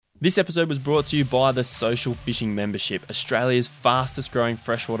This episode was brought to you by the Social Fishing Membership, Australia's fastest growing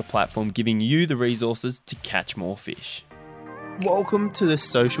freshwater platform, giving you the resources to catch more fish. Welcome to the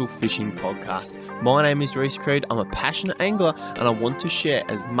Social Fishing Podcast. My name is Reese Creed. I'm a passionate angler and I want to share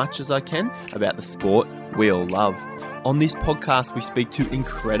as much as I can about the sport we all love. On this podcast, we speak to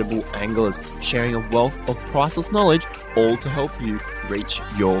incredible anglers, sharing a wealth of priceless knowledge, all to help you reach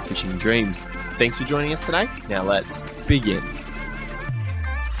your fishing dreams. Thanks for joining us today. Now let's begin.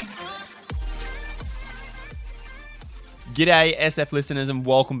 G'day SF listeners and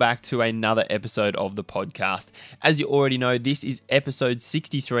welcome back to another episode of the podcast. As you already know, this is episode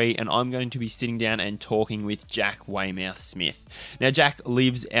 63 and I'm going to be sitting down and talking with Jack Weymouth-Smith. Now Jack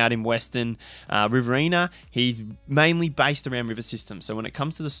lives out in Western Riverina. He's mainly based around river systems. So when it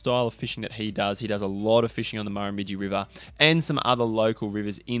comes to the style of fishing that he does a lot of fishing on the Murrumbidgee River and some other local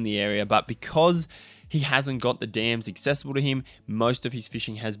rivers in the area. But because he hasn't got the dams accessible to him, most of his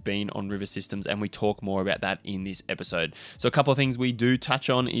fishing has been on river systems, and we talk more about that in this episode. So a couple of things we do touch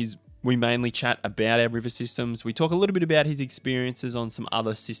on is we mainly chat about our river systems. We talk a little bit about his experiences on some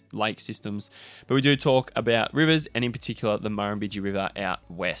other lake systems, but we do talk about rivers and in particular the Murrumbidgee River out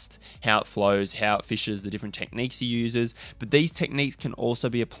west, how it flows, how it fishes, the different techniques he uses. But these techniques can also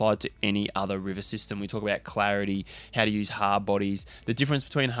be applied to any other river system. We talk about clarity, how to use hard bodies, the difference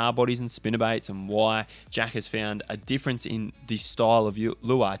between hard bodies and spinnerbaits, and why Jack has found a difference in the style of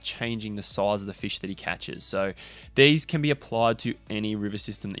lure changing the size of the fish that he catches. So these can be applied to any river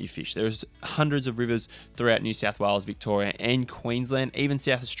system that you fish. There's hundreds of rivers throughout New South Wales, Victoria and Queensland, even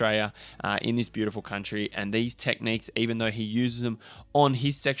South Australia, in this beautiful country. And these techniques, even though he uses them on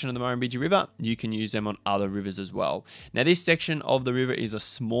his section of the Murrumbidgee River, you can use them on other rivers as well. Now this section of the river is a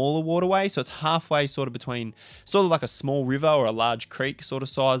smaller waterway, so it's halfway sort of like a small river or a large creek sort of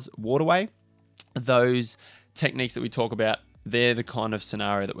size waterway. Those techniques that we talk about, they're the kind of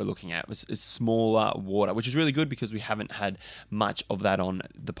scenario that we're looking at. It's smaller water, which is really good because we haven't had much of that on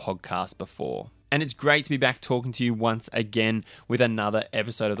the podcast before. And it's great to be back talking to you once again with another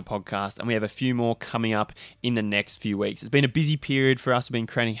episode of the podcast. And we have a few more coming up in the next few weeks. It's been a busy period for us. We've been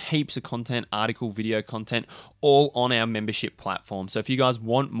creating heaps of content, article, video content, all on our membership platform. So if you guys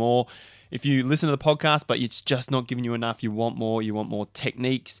want more, if you listen to the podcast, but it's just not giving you enough, you want more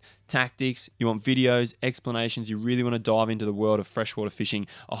techniques, tactics, you want videos, explanations, you really want to dive into the world of freshwater fishing,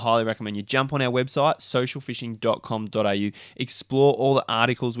 I highly recommend you jump on our website, socialfishing.com.au, explore all the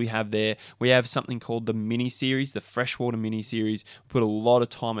articles we have there. We have something called the mini-series, the freshwater mini-series. We put a lot of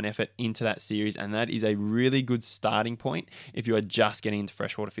time and effort into that series, and that is a really good starting point if you are just getting into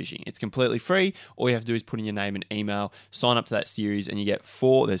freshwater fishing. It's completely free. All you have to do is put in your name and email, sign up to that series, and you get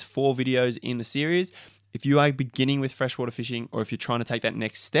there's four videos in the series. If you are beginning with freshwater fishing, or if you're trying to take that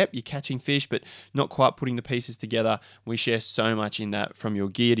next step, you're catching fish but not quite putting the pieces together, we share so much in that, from your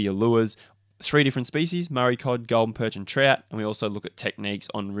gear to your lures. 3 different species: Murray cod, golden perch and trout, and we also look at techniques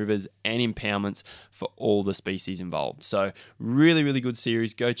on rivers and impoundments for all the species involved. So really, really good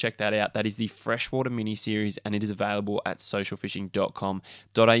series. Go check that out. That is the freshwater mini series, and it is available at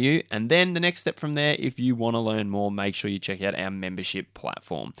socialfishing.com.au. And then the next step from there, if you want to learn more, make sure you check out our membership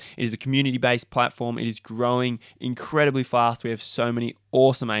platform. It is a community-based platform. It is growing incredibly fast. We have so many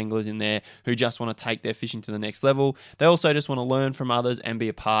awesome anglers in there who just want to take their fishing to the next level. They also just want to learn from others and be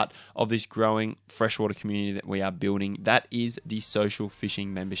a part of this growing freshwater community that we are building. That is the Social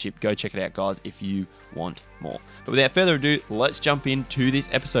Fishing Membership. Go check it out, guys, if you want more. But without further ado, let's jump into this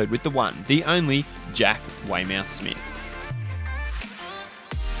episode with the one, the only Jack Weymouth-Smith.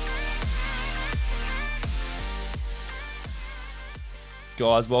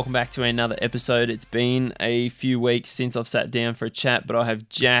 Guys, welcome back to another episode. It's been a few weeks since I've sat down for a chat, but I have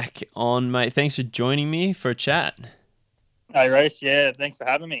Jack on, mate. Thanks for joining me for a chat. Hey, Race. Yeah, thanks for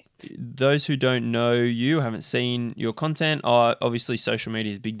having me. Those who don't know you, haven't seen your content, obviously social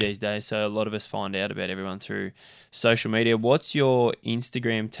media is big these days, so a lot of us find out about everyone through social media. What's your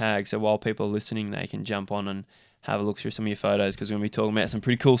Instagram tag, so while people are listening, they can jump on and have a look through some of your photos, because we're going to be talking about some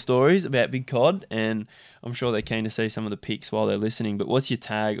pretty cool stories about big cod, and I'm sure they're keen to see some of the pics while they're listening. But what's your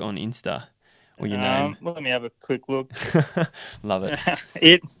tag on Insta, or your name? Let me have a quick look. Love it.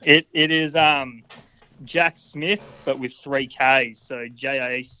 It is Jack Smith, but with 3 Ks. So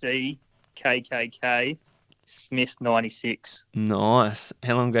JACKKK Smith 96. Nice.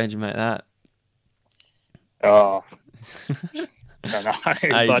 How long ago did you make that? Oh, I don't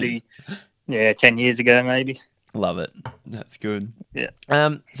know, buddy. Yeah, 10 years ago maybe. Love it. That's good. Yeah.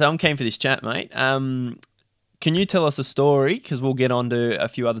 So I'm keen for this chat, mate. Can you tell us a story? Because we'll get on to a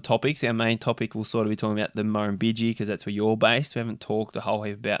few other topics. Our main topic will sort of be talking about the Murrumbidgee, because that's where you're based. We haven't talked a whole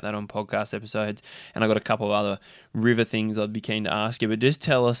heap about that on podcast episodes. And I've got a couple of other river things I'd be keen to ask you. But just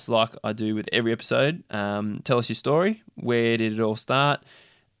tell us, like I do with every episode, tell us your story. Where did it all start?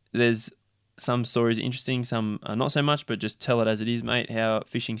 There's some stories interesting, some not so much, but just tell it as it is, mate. How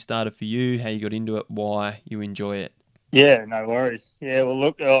fishing started for you, how you got into it, why you enjoy it. Yeah, no worries. Yeah, well,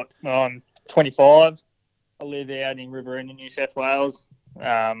 look, I'm 25. I live out in Riverina, New South Wales.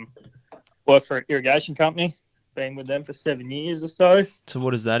 Work for an irrigation company. Been with them for 7 years or so. So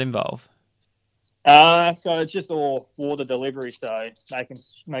what does that involve? So it's just all water delivery. So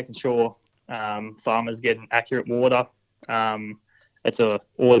making sure farmers get an accurate water. It's a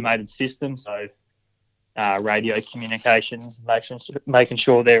automated system. So radio communication, making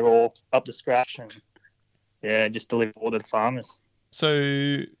sure they're all up to scratch, and just deliver water to farmers.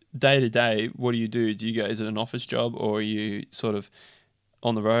 So day to day, what do you do? Do you go, is it an office job, or are you sort of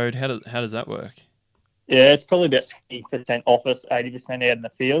on the road? How does that work? Yeah, it's probably about 80% office, 80% out in the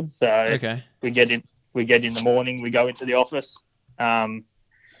field. So okay. we get in the morning, we go into the office,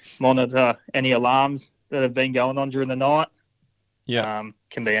 monitor any alarms that have been going on during the night. Yeah.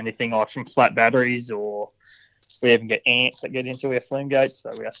 Can be anything like from flat batteries, or we even get ants that get into our flume gates,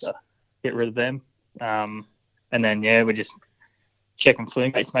 so we have to get rid of them. And then we're just checking flume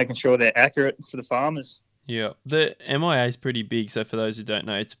gates, making sure they're accurate for the farmers. Yeah, the MIA is pretty big, so for those who don't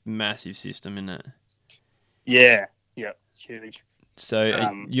know, it's a massive system, isn't it? Yeah, it's huge.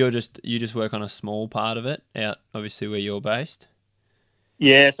 So you just work on a small part of it, out obviously where you're based.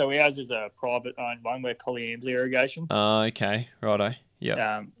 Yeah, so ours is a private owned one. We're Colliambly Irrigation. Oh, okay, righto.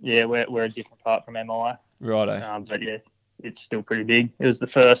 Yeah. We're a different part from MIA. Righto. But yeah, it's still pretty big. It was the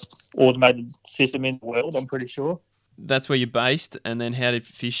first automated system in the world, I'm pretty sure. That's where you're based, and then how did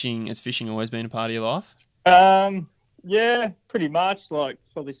has fishing always been a part of your life? Yeah, pretty much. Like,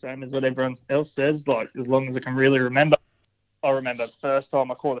 probably same as what everyone else says. Like, as long as I can really remember. I remember the first time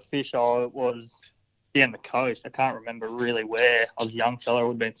I caught a fish, I was down the coast. I can't remember really where. I was a young fella, I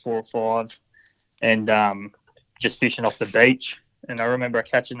would have been 4 or 5, and just fishing off the beach. And I remember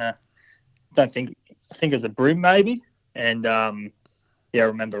catching I think it was a bream maybe, and I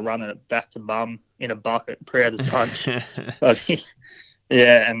remember running it back to mum in a bucket, proud as punch.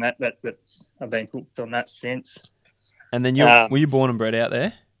 And that's I've been hooked on that since. And then were you born and bred out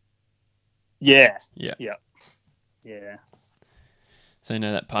there? Yeah. So you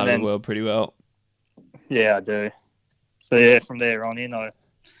know that part of the world pretty well. Yeah, I do. So from there on in, I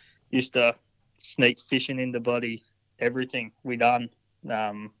used to sneak fishing into bloody everything we done.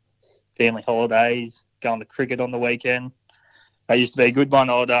 Family holidays, going to cricket on the weekend. That used to be a good one.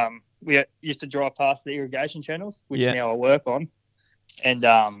 We used to drive past the irrigation channels, which now I work on, and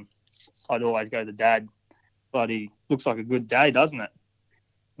I'd always go to Dad, bloody looks like a good day, doesn't it?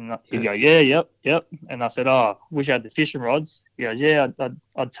 And he'd go, yep. And I said, wish I had the fishing rods. He goes, yeah,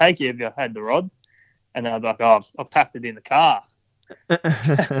 I'd take you if you had the rod. And then I'd be like, I've packed it in the car.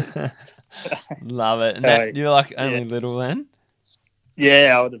 Love it. And you're like only little then?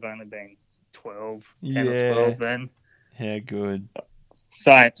 Yeah, I would have only been 12, 10 or 12 then. Yeah, good.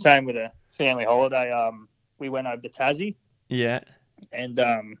 Same with a family holiday. We went over to Tassie. Yeah. And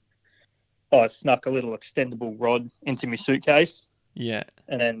I snuck a little extendable rod into my suitcase. Yeah.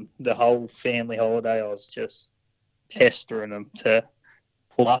 And then the whole family holiday, I was just pestering them to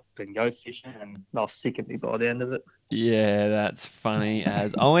pull up and go fishing, and I was sick of me by the end of it. Yeah, that's funny.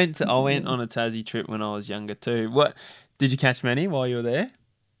 As I went on a Tassie trip when I was younger too. What did you catch many while you were there?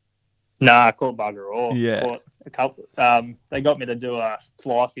 Nah, I caught bugger all. Yeah. Caught a couple. They got me to do a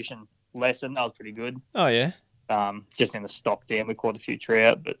fly fishing lesson. That was pretty good. Oh yeah. Just in the stock dam, we caught a few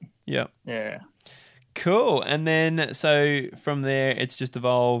trout, but yeah. Cool. And then, so from there, it's just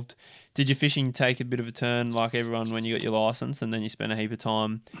evolved. Did your fishing take a bit of a turn like everyone when you got your license, and then you spent a heap of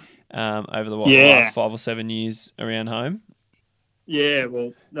time over the last 5 or 7 years around home? Yeah,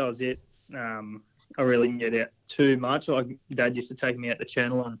 well, that was it. I really didn't get out too much. Like, Dad used to take me out the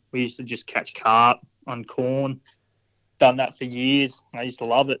channel, and we used to just catch carp on corn. Done that for years. I used to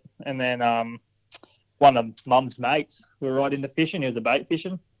love it. And then one of Mum's mates, we were right into fishing. He was a bait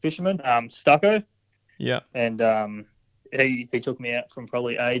fisherman, Stucco. Yeah. And he took me out from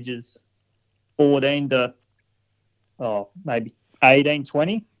probably ages 14 to maybe 18,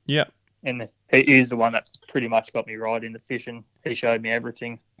 20. Yeah. And he is the one that pretty much got me right into fishing. He showed me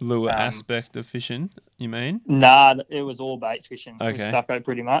everything. Lure aspect of fishing, you mean? Nah, it was all bait fishing. Okay. With Stucco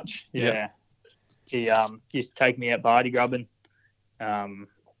pretty much. Yeah. He used to take me out bardy grubbing.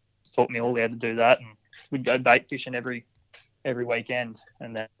 Taught me all how to do that, and we'd go bait fishing every weekend.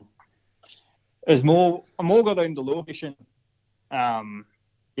 And then It was I more got into lure fishing.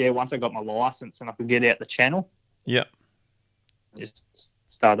 Once I got my license and I could get out the channel. Yep. Just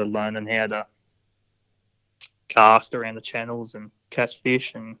started learning how to cast around the channels and catch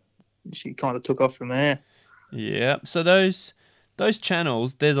fish, and she kind of took off from there. Yeah. So those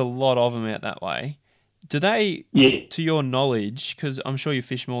channels, there's a lot of them out that way. Do they, to your knowledge, because I'm sure you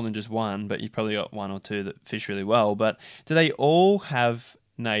fish more than just one, but you've probably got one or two that fish really well, but do they all have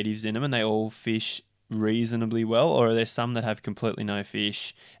natives in them and they all fish reasonably well, or are there some that have completely no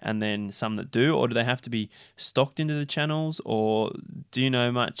fish and then some that do, or do they have to be stocked into the channels, or do you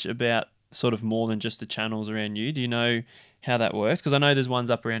know much about sort of more than just the channels around you? Do you know how that works? Because I know there's ones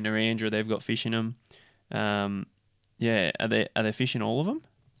up around Narrandera, they've got fish in them. Are they fish in all of them?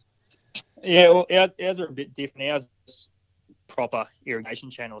 Yeah, well, ours are a bit different. Ours is proper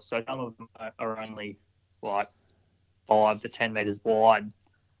irrigation channels, so some of them are only like 5 to 10 meters wide.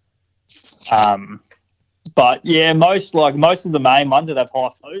 But yeah, most of the main ones that have high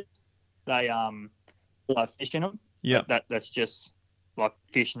flows, they have fish in them. Yeah, that's just like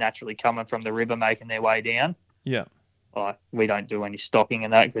fish naturally coming from the river making their way down. Yeah. Like we don't do any stocking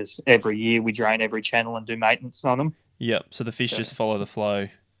in that because every year we drain every channel and do maintenance on them. Yep. So the fish just follow the flow.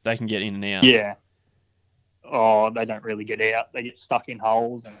 They can get in and out. Yeah. Oh, they don't really get out. They get stuck in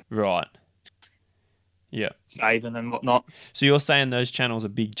holes and right. Yeah. Saving and whatnot. So you're saying those channels are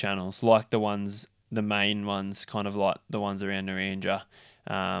big channels, like the main ones, kind of like the ones around Narrandera,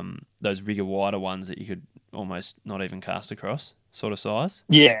 those bigger, wider ones that you could almost not even cast across, sort of size?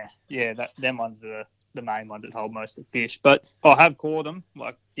 Yeah. Them ones are the main ones that hold most of the fish. But I have caught them,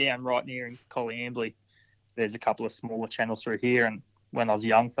 like down right near in Collyambley. There's a couple of smaller channels through here, and when I was a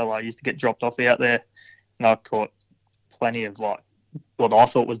young fella, I used to get dropped off out there, and I caught plenty of like what I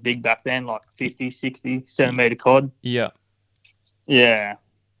thought was big back then, like 50, 60 centimetre cod. Yeah. Yeah.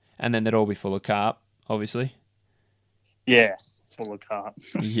 And then they'd all be full of carp, obviously. Yeah, full of carp.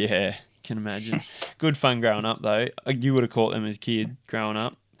 Yeah, can imagine. Good fun growing up, though. You would have caught them as a kid growing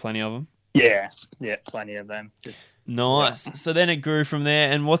up, plenty of them. Yeah, plenty of them. Nice. Yeah. So then it grew from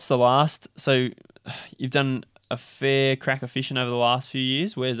there, and what's the last? So you've done a fair crack of fishing over the last few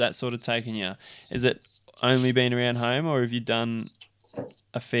years. Where's that sort of taken you? Is it only been around home, or have you done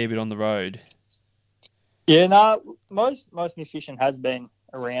a fair bit on the road? Yeah, no, most of my fishing has been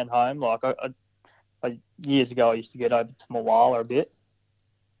around home. Like I years ago, I used to get over to Moala a bit.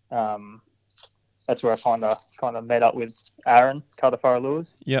 That's where I kind of met up with Aaron Cuttafurra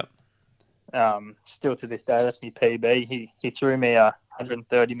Lures. Yep. Still to this day, that's my PB. He threw me a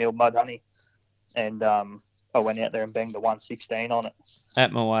 130 mil mud honey, and I went out there and banged the 116 on it.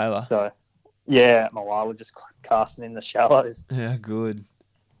 At Moala. So, yeah, at Moala, just casting in the shallows. Yeah, good.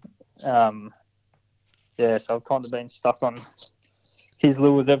 So I've kind of been stuck on his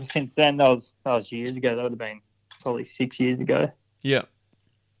lures ever since then. That was years ago. That would have been probably 6 years ago. Yeah.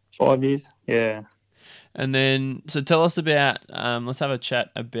 5 years. Yeah. And then, so tell us about, let's have a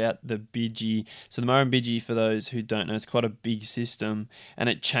chat about the Bidgee. So the Murrumbidgee, for those who don't know, it's quite a big system, and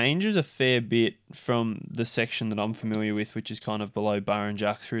it changes a fair bit from the section that I'm familiar with, which is kind of below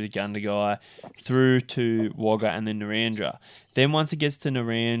Burrinjuck through to Gundagai, through to Wagga and then Narrandera. Then once it gets to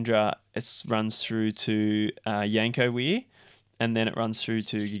Narrandera, it runs through to Yanko Weir, and then it runs through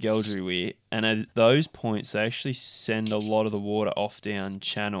to Gageldry Weir. And at those points, they actually send a lot of the water off down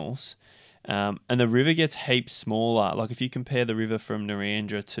channels. And the river gets heaps smaller. Like if you compare the river from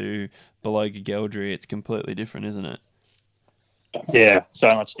Narrandera to below Gageldry, it's completely different, isn't it? Yeah,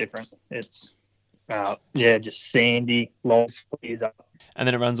 so much different. It's just sandy, long squeeze up. And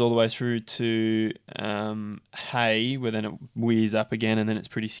then it runs all the way through to Hay, where then it weirs up again, and then it's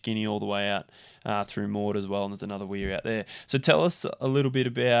pretty skinny all the way out through Maud as well, and there's another weir out there. So tell us a little bit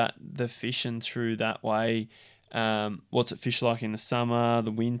about the fishing through that way. What's it fish like in the summer, the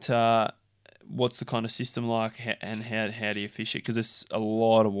winter? What's the kind of system like, and how do you fish it? Because there's a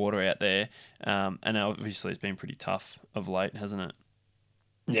lot of water out there, and obviously it's been pretty tough of late, hasn't it?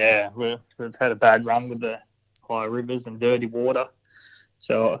 Yeah, we've had a bad run with the high rivers and dirty water,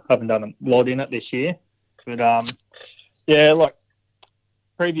 so I haven't done a lot in it this year. But like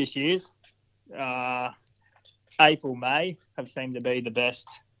previous years, April, May have seemed to be the best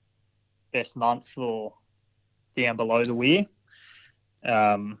months for down below the weir.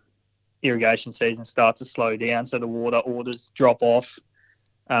 Irrigation season starts to slow down, so the water orders drop off.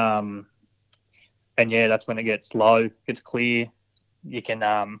 And that's when it gets low, gets clear. You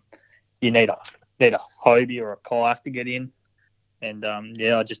can you need a hobie or a kayak to get in, and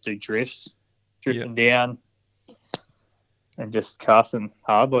I just do drifting down, and just casting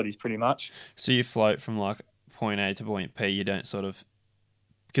hard bodies pretty much. So you float from like point A to point P. You don't sort of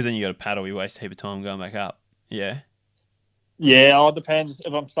Because then you got to paddle, you waste a heap of time going back up. Yeah. Yeah, it depends.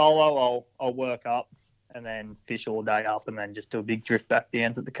 If I'm solo, I'll work up and then fish all day up and then just do a big drift back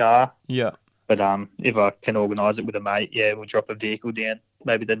down to the car. Yeah. But if I can organise it with a mate, yeah, we'll drop a vehicle down,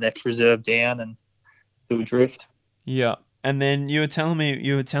 maybe the next reserve down and do a drift. Yeah. And then you were telling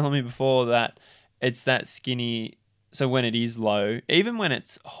me before that it's that skinny. So when it is low, even when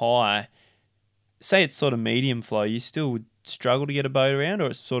it's high, say it's sort of medium flow, you still would struggle to get a boat around, or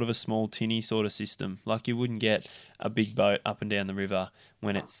it's sort of a small tinny sort of system. Like you wouldn't get a big boat up and down the river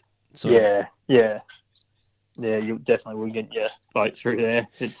when it's sort of... Yeah, you definitely will get your boat through there.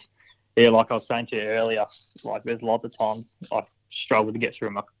 It's like I was saying to you earlier, like there's lots of times I struggle to get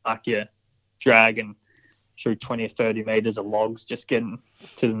through my kayak, dragging through 20 or 30 metres of logs, just getting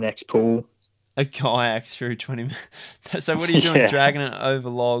to the next pool. A kayak through 20 minutes. So what are you doing? Dragging it over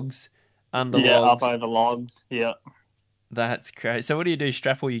logs, under logs? Yeah, up over logs, yeah. That's great. So what do?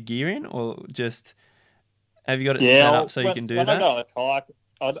 Strap all your gear in, or just have you got it set up so you can do that? When I go on a kayak,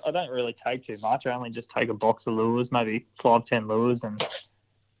 I don't really take too much. I only just take a box of lures, maybe 5-10 lures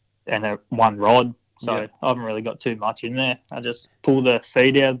and one rod. So I haven't really got too much in there. I just pull the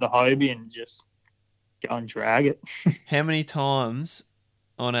feed out of the Hobie and just go and drag it. How many times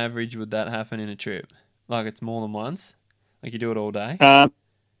on average would that happen in a trip? Like it's more than once? Like you do it all day?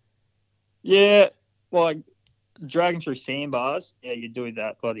 Yeah, like dragging through sandbars, you do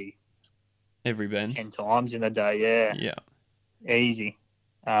that bloody every bend 10 times in a day, easy.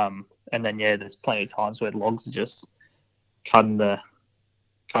 And then there's plenty of times where logs are just cutting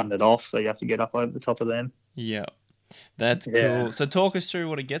it off, so you have to get up over the top of them. Yeah, that's cool. So talk us through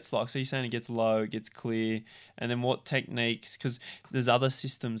what it gets like. So you're saying it gets low, it gets clear, and then what techniques, because there's other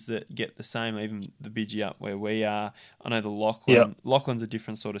systems that get the same, even the Bidgee up where we are. I know the Lachlan's a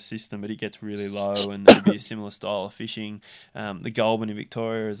different sort of system, but it gets really low and it'd be a similar style of fishing. The Goulburn in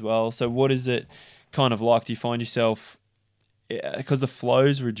Victoria as well. So what is it kind of like? Do you find yourself, because the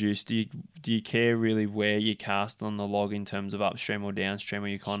flow's reduced, do you care really where you cast on the log in terms of upstream or downstream, or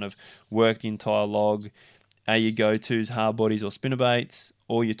you kind of work the entire log? Are your go-tos hard bodies or spinnerbaits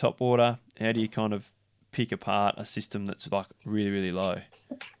or your top water? How do you kind of pick apart a system that's like really, really low?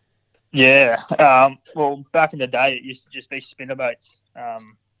 Yeah. Well, back in the day, it used to just be spinnerbaits.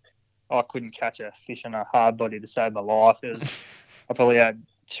 I couldn't catch a fish on a hard body to save my life. I probably had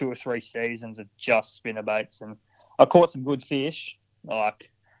 2 or 3 seasons of just spinnerbaits, and I caught some good fish.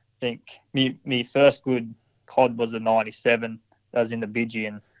 Like, I think me first good cod was a 97. That was in the Bidgee,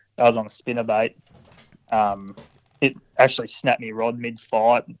 and that was on a spinnerbait. It actually snapped me rod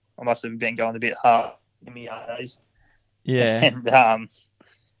mid-fight. I must have been going a bit hard in my days. Yeah. And,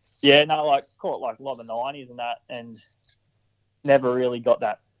 caught like a lot of the 90s and that, and never really got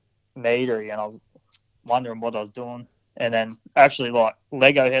that metery, and I was wondering what I was doing. And then actually like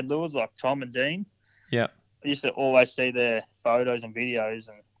Lego head lures like Tom and Dean. Yeah. I used to always see their photos and videos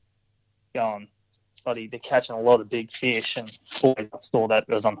and going, buddy, they're catching a lot of big fish, and always saw that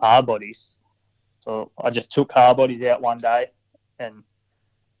it was on hard bodies. So I just took hard bodies out one day and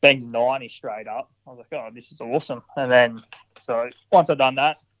banged 90 straight up. I was like, oh, this is awesome. And then, so once I'd done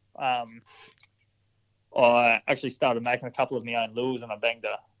that, I actually started making a couple of my own lures, and I banged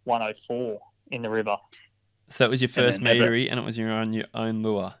a 104 in the river. So that was your first metery, and it was your own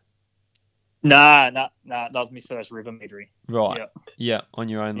lure? Nah, that was my first river metery. Right. Yeah, on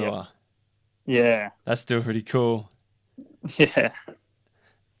your own lure. Yeah. That's still pretty cool. Yeah.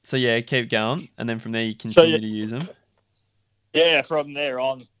 So keep going, and then from there you continue to use them. Yeah, from there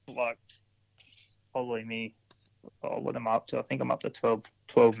on, like probably what am I up to? I think I'm up to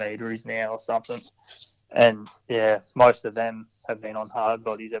 12 meteries now or something. And most of them have been on hard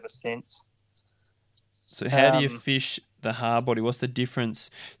bodies ever since. So how do you fish the hard body? What's the difference?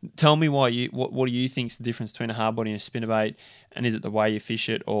 Tell me what do you think is the difference between a hard body and a spinnerbait? And is it the way you fish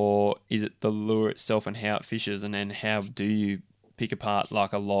it, or is it the lure itself and how it fishes? And then how do you pick apart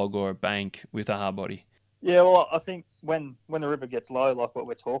like a log or a bank with a hard body? Yeah, well, I think when the river gets low, like what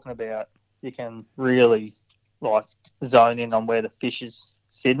we're talking about, you can really like zone in on where the fish is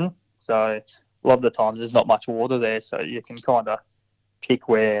sitting. So a lot of the times there's not much water there, so you can kind of pick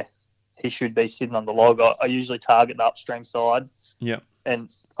where he should be sitting on the log. I usually target the upstream side. Yeah. And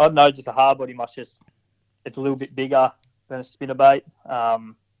I don't know, just a hard body it's a little bit bigger than a spinnerbait.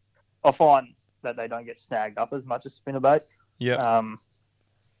 I find that they don't get snagged up as much as spinnerbaits. Yeah.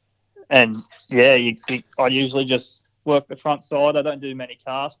 I usually just work the front side. I don't do many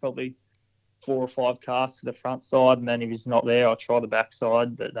casts, probably 4 or 5 casts to the front side, and then if he's not there, I'll try the back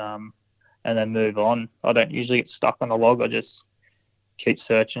side, but and then move on. I don't usually get stuck on the log. I just keep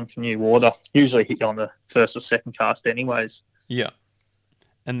searching for new water. Usually hit you on the first or second cast anyways. Yeah.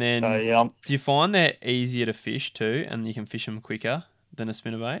 And then, So yeah, do you find they're easier to fish too, and you can fish them quicker than a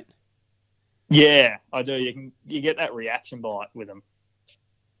spinnerbait? yeah, I do. You get that reaction bite with them.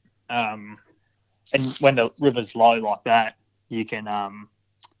 And when the river's low like that, you can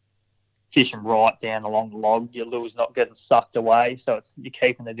fish them right down along the log. Your lure's not getting sucked away, so you're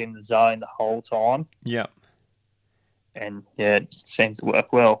keeping it in the zone the whole time. Yep. And yeah, it seems to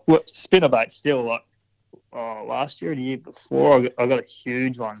work well. Spinnerbait still, like last year or the year before, I got a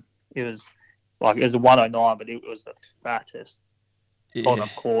huge one. It was a 109, but it was the fattest one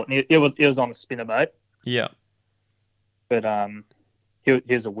I've caught. And it was on a spinnerbait. Yeah. But he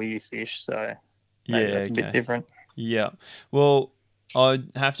was a weird fish, so maybe that's a bit different. Yeah. Well, I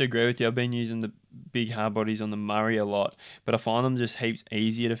have to agree with you. I've been using the big hard bodies on the Murray a lot, but I find them just heaps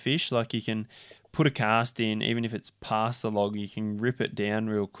easier to fish. Like you can put a cast in, even if it's past the log, you can rip it down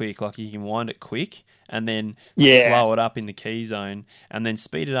real quick. Like you can wind it quick and then slow it up in the key zone and then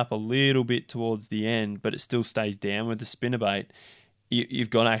speed it up a little bit towards the end, but it still stays down. With the spinnerbait, you've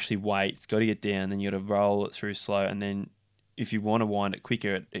got to actually wait. It's got to get down, then you got to roll it through slow, and then if you want to wind it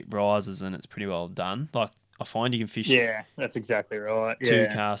quicker, it rises and it's pretty well done. Like I find you can fish. Yeah, that's exactly right. 2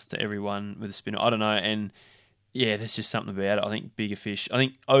 casts to every one with a spinner. I don't know, and yeah, there's just something about it. I think bigger fish. I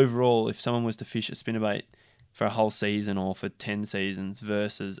think overall, if someone was to fish a spinnerbait for a whole season or for 10 seasons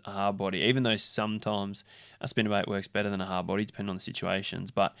versus a hard body, even though sometimes a spinnerbait works better than a hard body, depending on the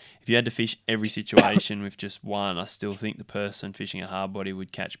situations. But if you had to fish every situation with just one, I still think the person fishing a hard body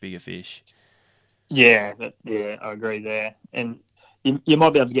would catch bigger fish. Yeah, I agree there. And you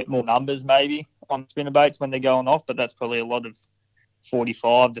might be able to get more numbers maybe on spinnerbaits when they're going off, but that's probably a lot of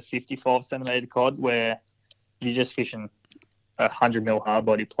 45 to 55 centimetre cod where you're just fishing 100 mil hard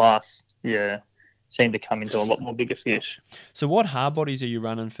body plus. Yeah, seem to come into a lot more bigger fish. So what hard bodies are you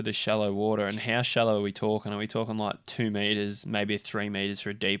running for the shallow water, and how shallow are we talking? Are we talking like 2 meters, maybe 3 meters for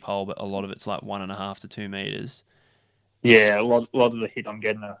a deep hole, but a lot of it's like 1.5 to 2 meters? Yeah, a lot of the hit I'm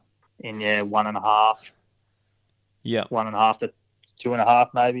getting in 1.5. Yeah, 1.5 to 2.5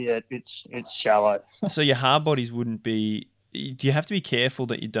 maybe. It's shallow. So your hard bodies wouldn't be. Do you have to be careful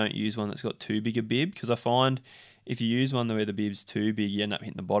that you don't use one that's got too big a bib? Because I find if you use one where the bib's too big, you end up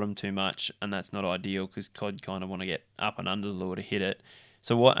hitting the bottom too much, and that's not ideal because cod kind of want to get up and under the lure to hit it.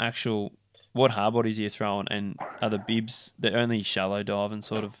 So what hard bodies are you throwing, and are the bibs the only shallow diving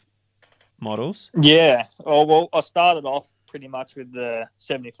sort of models? Yeah. Oh well, I started off pretty much with the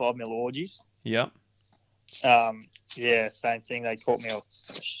 75 mil orgies. Yep. Yeah, same thing. They caught me a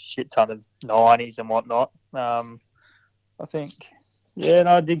shit ton of 90s and whatnot. I think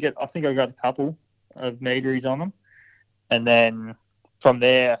I did get. I think I got a couple of meteries on them, and then from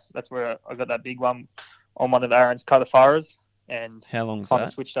there, that's where I got that big one on one of Aaron's Cutterfaras. And how long's kind that?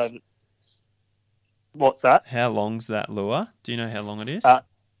 of switched over. What's that? How long's that lure? Do you know how long it is?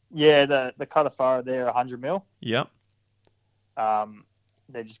 Yeah, the Cutterfara there, 100 mil. Yep.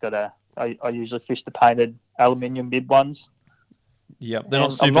 They just got I usually fish the painted aluminium bib ones. Yep, they're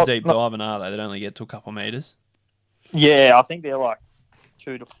not super deep diving, are they? They only get to a couple meters. Yeah, I think they're like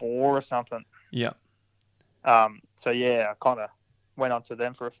 2 to 4 or something. Yeah. So yeah, I kind of went on to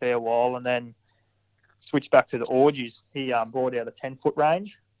them for a fair while, and then switched back to the orgies. He brought out a 10-foot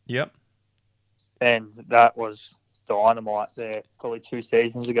range. Yep. And that was dynamite there, probably 2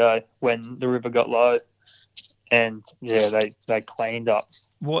 seasons ago when the river got low. And yeah, they cleaned up.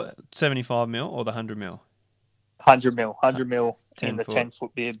 What, 75 mil or the 100 mil? 100 mil in the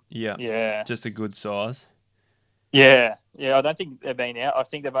 10-foot bib. Yeah. Yeah. Just a good size. Yeah. Yeah, I don't think they've been out. I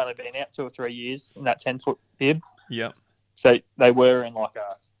think they've only been out 2 or 3 years in that 10-foot bib. Yep. So they were in like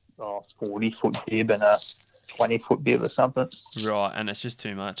a 40-foot bib and a 20-foot bib or something. Right, and it's just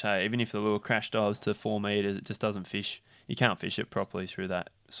too much, hey? Even if the lure crash dives to 4 meters, it just doesn't fish. You can't fish it properly through that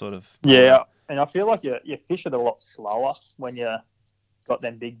sort of... Yeah, and I feel like you fish it a lot slower when you got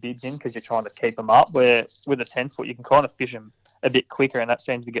them big bibs in because you're trying to keep them up, where with a 10-foot, you can kind of fish them a bit quicker, and that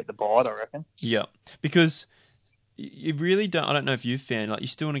seems to get the bite, I reckon. Yeah, because you really don't... I don't know if you've found, like, you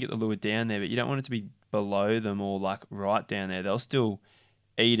still want to get the lure down there, but you don't want it to be below them or, like, right down there. They'll still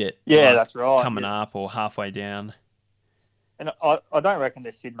eat it. Yeah, like, that's right. Coming up or halfway down. And I don't reckon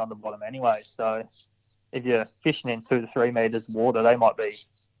they're sitting on the bottom anyway, so if you're fishing in 2 to 3 meters water, they might be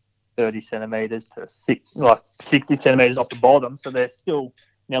 30 centimeters to 60 centimeters off the bottom, so they're still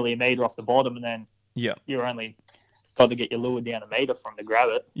nearly a meter off the bottom, and then you're only got to get your lure down a meter from to grab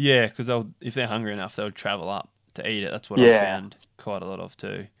it. Yeah, because if they're hungry enough, they'll travel up to eat it. That's what I found quite a lot of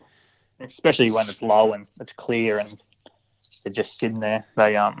too. Especially when it's low and it's clear and they're just sitting there.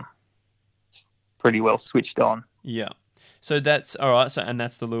 They pretty well switched on. Yeah. So that's all right. So, and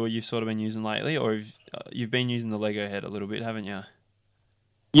that's the lure you've sort of been using lately, or you've been using the Lego head a little bit, haven't you?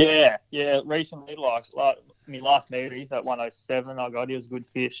 Yeah, yeah. Recently, like my last meeting, that 107 I got, it was a good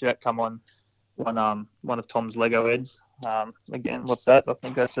fish. That come on one of Tom's Lego heads. Again, what's that? I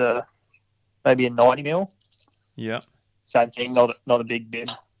think that's maybe a 90 mil. Yeah. Same thing, not a big bib.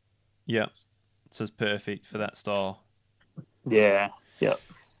 Yeah. So it's perfect for that style. Yeah, yeah.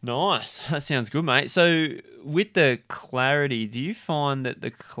 Nice. That sounds good, mate. So with the clarity, do you find that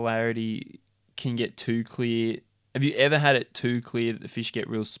the clarity can get too clear? Have you ever had it too clear that the fish get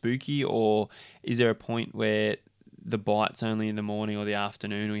real spooky, or is there a point where the bite's only in the morning or the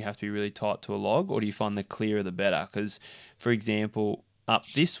afternoon, or you have to be really tight to a log, or do you find the clearer the better? Because, for example, up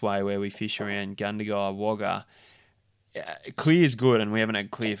this way where we fish around Gundagai, Wagga, clear is good, and we haven't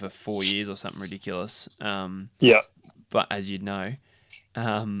had clear for 4 years or something ridiculous. Yeah. But as you know,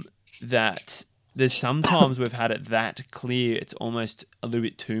 that there's sometimes we've had it that clear, it's almost a little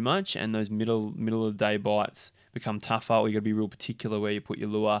bit too much, and those middle of the day bites become tougher, or you got to be real particular where you put your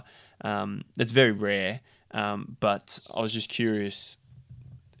lure. That's very rare, but I was just curious.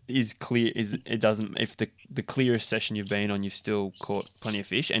 Is clear is it doesn't if the clearest session you've been on, you've still caught plenty of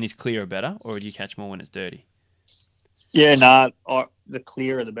fish, and is clearer better, or do you catch more when it's dirty? Yeah, no, the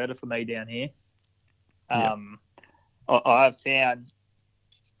clearer the better for me down here. Yeah. I've found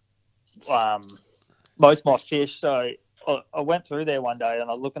most of my fish. So I went through there one day and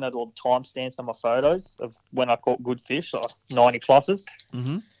I was looking at all the timestamps on my photos of when I caught good fish, like 90 pluses.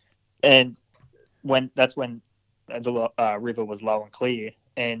 Mm-hmm. And that's when the river was low and clear,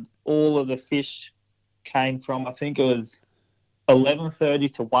 and all of the fish came from, I think it was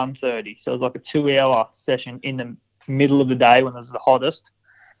 11:30 to 1:30. So it was like a 2-hour session in the middle of the day when it was the hottest.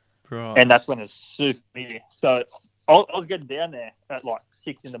 Right. And that's when it's super clear. So I was getting down there at like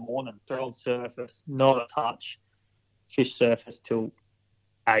 6 in the morning, throw surface, not a touch, fish surface till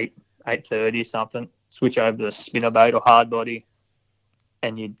 8:30 something, switch over to the spinnerbait or hard body,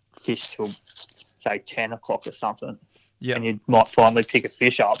 and you'd fish till, say, 10 o'clock or something. Yeah. And you might finally pick a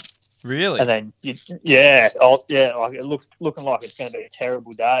fish up. Really? And then, like it looking like it's going to be a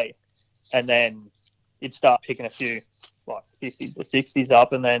terrible day. And then you'd start picking a few, like 50s or 60s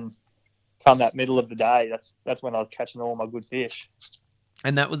up, and then come that middle of the day, that's when I was catching all my good fish.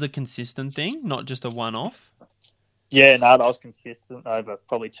 And that was a consistent thing, not just a one-off? Yeah, no, that was consistent over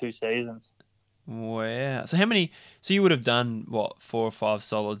probably 2 seasons. Wow. So you would have done, what, 4 or 5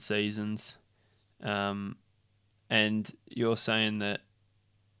 solid seasons, and you're saying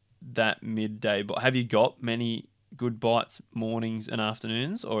that midday, have you got many good bites mornings and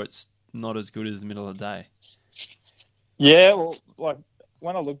afternoons, or it's not as good as the middle of the day? Yeah, well, like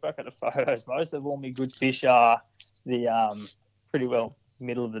when I look back at the photos, most of all my good fish are the pretty well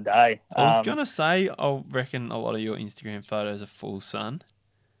middle of the day. I was going to say, I reckon a lot of your Instagram photos are full sun.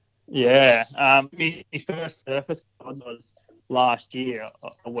 Yeah. My first surface was last year.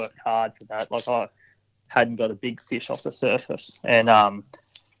 I worked hard for that. Like, I hadn't got a big fish off the surface, and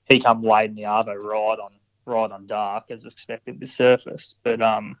he come late in the arvo right on dark as expected the surface. But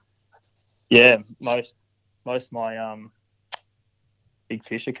yeah, most of my big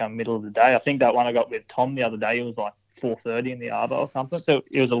fish have come middle of the day. I think that one I got with Tom the other day, it was like 4:30 in the arvo or something. So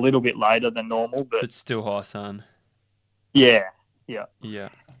it was a little bit later than normal, but it's still high sun. Yeah.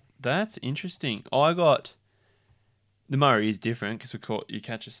 That's interesting. I got the Murray is different because you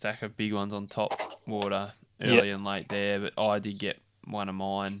catch a stack of big ones on top water early and late there, but I did get one of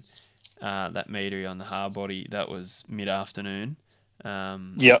mine, that metery on the hard body, that was mid-afternoon.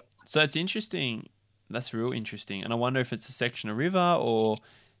 So it's interesting. That's real interesting. And I wonder if it's a section of river or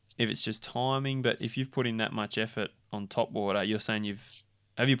if it's just timing. But if you've put in that much effort on top water, you're saying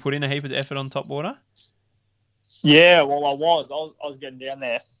have you put in a heap of effort on top water? Yeah, well, I was getting down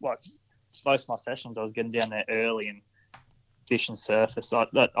there, like most of my sessions, I was getting down there early and fishing surface. I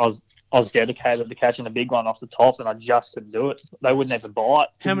was dedicated to catching a big one off the top, and I just couldn't do it. They wouldn't even bite.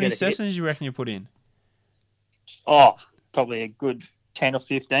 How many sessions do you reckon you put in? Oh, probably a good 10 or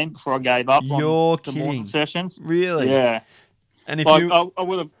 15 before I gave up. You're on kidding. The morning sessions. Really? Yeah. And if I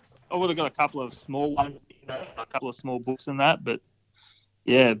would have got a couple of small ones, a couple of small books and that, but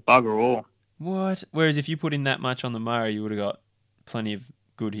yeah, bugger all. What? Whereas if you put in that much on the Murray, you would have got plenty of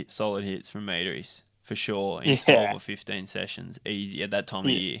good solid hits from meteries for sure in 12 or 15 sessions, easy at that time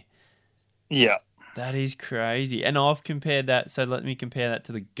of year. Yeah. That is crazy. And I've compared that, so let me compare that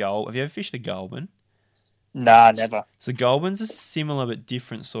to the Goulburn. Have you ever fished the Goulburn? Nah, never. So Goulburn's a similar but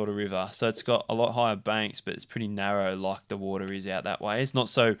different sort of river. So it's got a lot higher banks, but it's pretty narrow like the water is out that way. It's not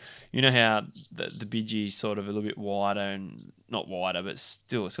so, you know how the Bidgee's sort of a little bit wider and not wider, but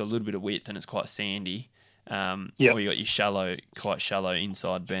still it's got a little bit of width and it's quite sandy. Or you got your quite shallow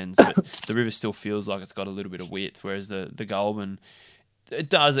inside bends, but the river still feels like it's got a little bit of width, whereas the Goulburn, it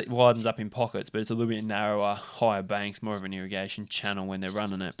does. It widens up in pockets, but it's a little bit narrower, higher banks, more of an irrigation channel when they're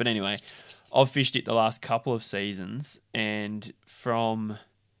running it. But anyway, I've fished it the last couple of seasons, and from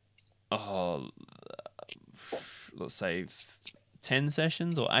let's say 10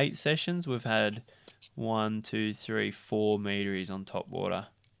 sessions or 8 sessions, we've had 1, 2, 3, 4 meteries on top water.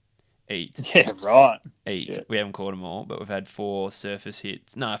 Eat. Yeah, right. Eat. Shit. We haven't caught them all, but we've had 4 surface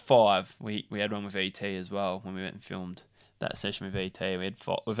hits. No, 5. We had one with ET as well when we went and filmed that session with ET.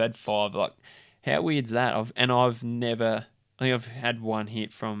 We've had 5. Like, how weird's that? I've never. I think I've had one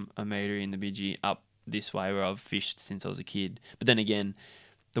hit from a metery in the Bidgie up this way where I've fished since I was a kid. But then again,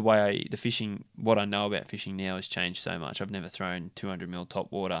 what I know about fishing now has changed so much. I've never thrown 200 mil top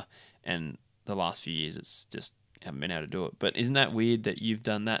water, and the last few years it's just haven't been able to do it. But isn't that weird that you've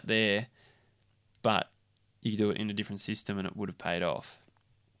done that there, but you do it in a different system and it would have paid off?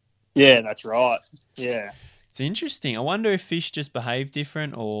 Yeah, that's right. Yeah. It's interesting. I wonder if fish just behave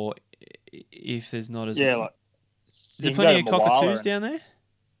different, or if there's not as... Yeah, like... Is there plenty of cockatoos down there?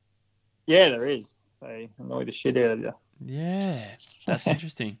 Yeah, there is. They annoy the shit out of you. Yeah, that's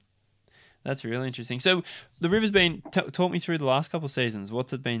interesting. That's really interesting. So the river's been... talk me through the last couple of seasons.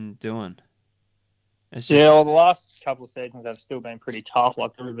 What's it been doing? Yeah, well, the last couple of seasons have still been pretty tough.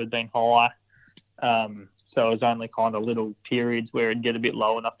 Like, the river's been high. So it was only kind of little periods where it'd get a bit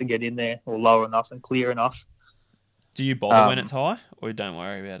low enough to get in there, or low enough and clear enough. Do you bother when it's high, or you don't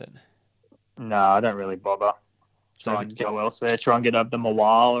worry about it? No, I don't really bother. Try and go elsewhere. Try and get up the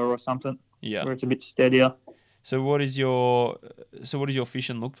Moala or something. Yeah, where it's a bit steadier. So what is your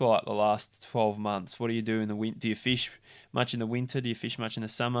fishing look like the last 12 months? What do you do in the winter? Do you fish much in the winter? Do you fish much in the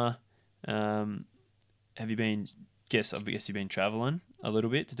summer? Have you been? I guess you've been travelling a little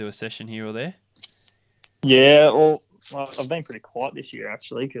bit to do a session here or there. Yeah, well, I've been pretty quiet this year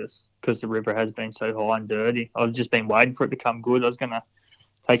actually because the river has been so high and dirty. I've just been waiting for it to come good. I was gonna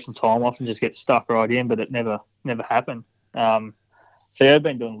take some time off and just get stuck right in, but it never happened. So yeah, I've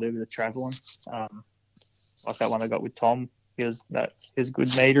been doing a little bit of travelling. Like that one I got with Tom. He was good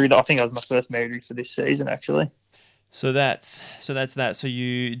metery. I think that was my first metery for this season actually. So that's that. So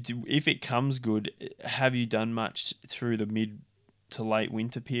if it comes good, have you done much through the mid to late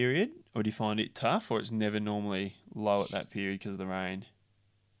winter period, or do you find it tough, or it's never normally low at that period because of the rain?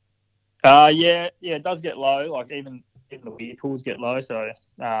 Yeah, it does get low. Like even the weir pools get low. So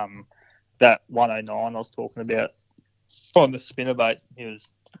that 109 I was talking about on the spinnerbait, he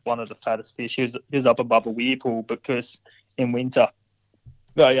was one of the fattest fish. He was up above a weir pool because in winter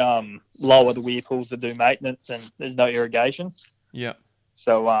they lower the weir pools to do maintenance and there's no irrigation. Yeah.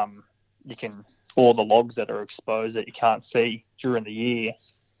 So you can, all the logs that are exposed that you can't see during the year,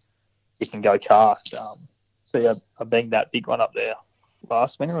 you can go cast. So yeah, I banged that big one up there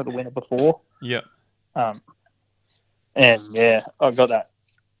last winter or the winter before. Yeah. And yeah, I got that.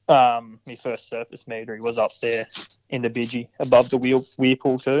 My first surface metery was up there in the Bidgie above the weir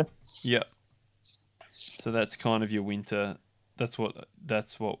pool too. Yeah. So that's kind of your winter. That's what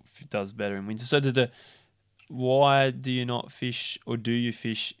does better in winter. So why do you not fish, or do you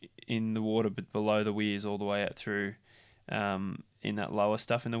fish in the water but below the weirs all the way out through in that lower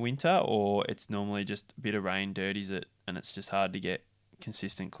stuff in the winter, or it's normally just a bit of rain dirties it and it's just hard to get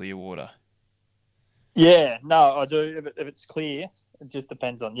consistent clear water? Yeah, no, I do. If it's clear, it just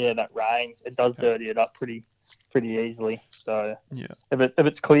depends on that rain. It does dirty it up pretty easily. So yeah, if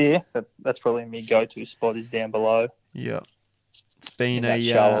it's clear, that's probably my go-to spot is down below. Yeah, it's been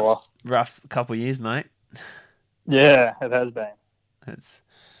a rough couple of years, mate. Yeah, it has been. It's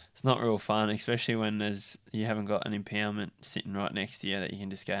not real fun, especially when you haven't got an impoundment sitting right next to you that you can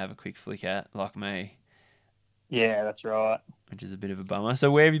just go have a quick flick at, like me. Yeah, that's right. Which is a bit of a bummer.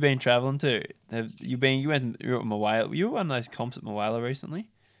 So where have you been travelling to? You were at Moala. You were on those comps at Moala recently?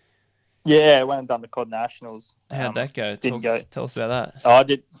 Yeah, I went and done the Cod Nationals. How'd that go? Tell us about that. Oh,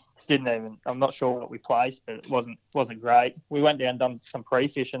 didn't even. I'm not sure what we placed, but it wasn't great. We went down and done some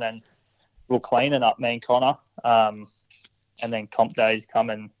pre-fishing and we were cleaning up, me and Connor. And then comp days come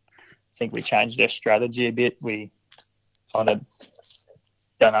and I think we changed our strategy a bit. We kind of,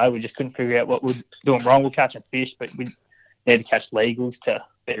 don't know, we just couldn't figure out what we're doing wrong. We're catching fish, but we need to catch legals to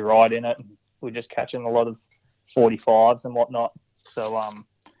be right in it. And we're just catching a lot of 45s and whatnot. So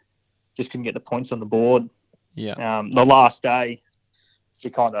just couldn't get the points on the board. Yeah. The last day, we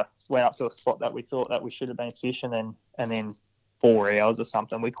kind of went up to a spot that we thought that we should have been fishing, and then 4 hours or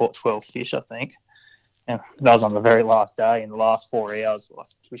something, we caught 12 fish, I think. And that was on the very last day. In the last 4 hours,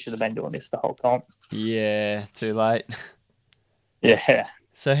 we should have been doing this the whole time. Yeah, too late. Yeah.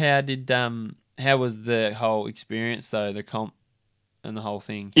 So how was the whole experience though, the comp and the whole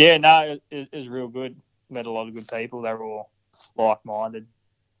thing? Yeah, no, it was real good. Met a lot of good people. They were all like-minded.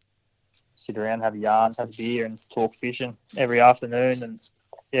 Sit around, have a yarn, have a beer, and talk fishing every afternoon. And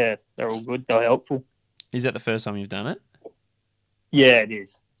yeah, they're all good. They're helpful. Is that the first time you've done it? Yeah, it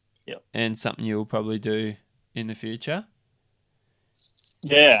is. Yep. And something you'll probably do in the future?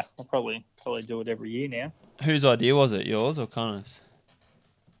 Yeah, I'll probably do it every year now. Whose idea was it? Yours or Connor's?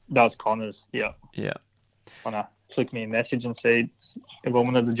 That was Connor's. Yeah. Yeah. Connor flicked me a message and said if I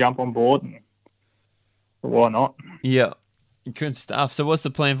wanted to jump on board, and why not? Yeah. Good stuff. So what's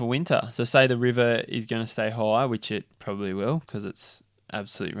the plan for winter? So say the river is going to stay high, which it probably will because it's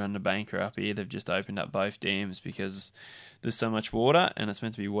absolutely run the banker up here. They've just opened up both dams because there's so much water and it's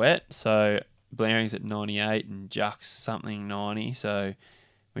meant to be wet. So Blaring's at 98 and Juck's something 90, so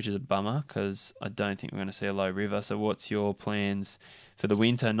which is a bummer because I don't think we're going to see a low river. So what's your plans for the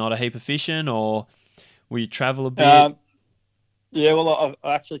winter? Not a heap of fishing, or will you travel a bit? Yeah, well,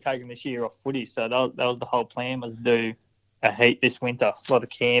 I've actually taken this year off footy, so that was the whole plan, was to do a heat this winter. A lot of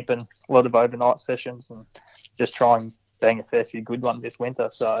camping, a lot of overnight sessions, and just try and bang a fair few good ones this winter.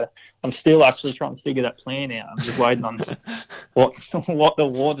 So I'm still actually trying to figure that plan out. I'm just waiting on what the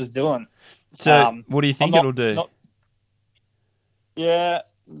water's doing. So what do you think it'll do? Yeah,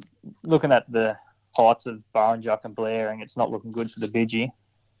 looking at the heights of Barrenjock and Blaring, it's not looking good for the Bidgie.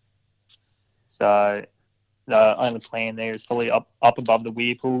 So the only plan there is probably up above the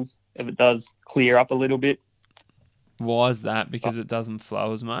weir pools if it does clear up a little bit. Why is that? Because it doesn't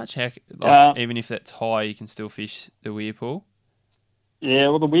flow as much? Even if that's high, you can still fish the weir pool? Yeah,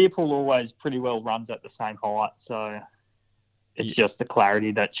 well, the weir pool always pretty well runs at the same height, so it's just the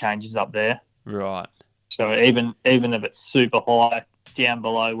clarity that changes up there. Right. So even if it's super high down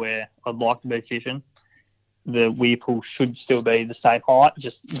below where I'd like to be fishing, the weir pool should still be the same height,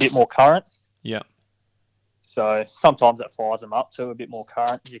 just a bit more current. Yeah. So sometimes that fires them up to a bit more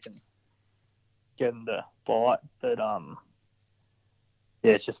current. You can get them to bite, but yeah,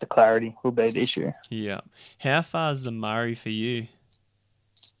 it's just the clarity will be the issue. Yeah. How far is the Murray for you?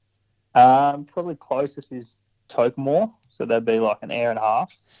 Probably closest is Tokemore, so that'd be like an hour and a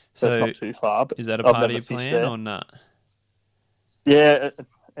half. So it's not too far. But is that a part of your plan or not? Yeah,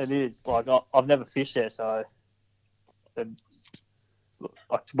 it is. Like I've never fished there, so it's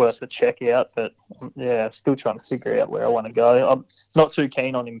worth the check out. But yeah, still trying to figure out where I want to go. I'm not too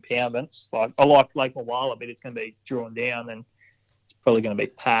keen on impoundments. Like I like Lake Mawala, but it's going to be drawn down and it's probably going to be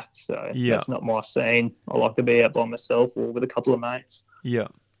packed. So that's not my scene. I like to be out by myself or with a couple of mates. Yeah.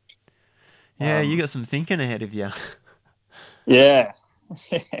 Yeah, you got some thinking ahead of you. Yeah.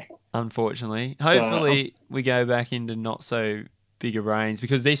 Unfortunately. Hopefully we go back into not so bigger rains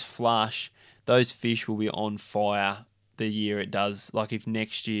because this flush, those fish will be on fire the year it does. Like if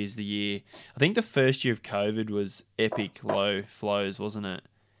next year's the year, I think the first year of COVID was epic low flows, wasn't it?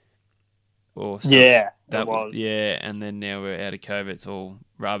 Or yeah, it was. Yeah, and then now we're out of COVID, it's all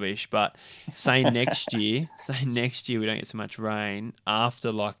rubbish. But say next year we don't get so much rain,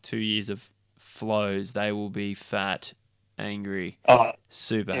 after like 2 years of flows, they will be fat, angry,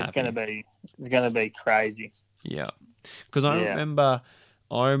 super happy. It's gonna be crazy. Yeah, because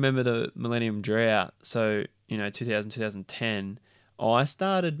I remember the Millennium Drought. So 2010, I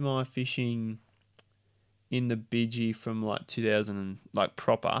started my fishing in the Bidgie from like 2000, like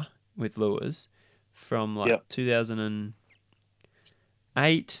proper with lures, from like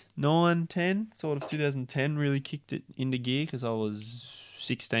 2008, 9, 10, sort of 2010 really kicked it into gear because I was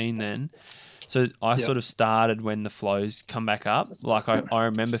 16 then. So I sort of started when the flows come back up. Like I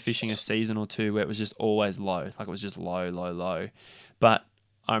remember fishing a season or two where it was just always low. Like it was just low, low, low. But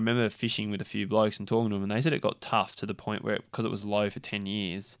I remember fishing with a few blokes and talking to them, and they said it got tough to the point where, because it was low for 10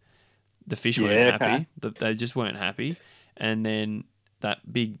 years, the fish weren't happy. They just weren't happy. And then that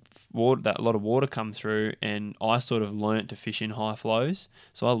lot of water come through, and I sort of learnt to fish in high flows.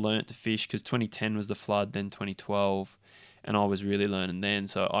 So I learnt to fish because 2010 was the flood, then 2012. And I was really learning then,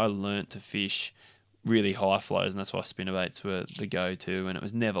 so I learnt to fish really high flows, and that's why spinnerbaits were the go-to, and it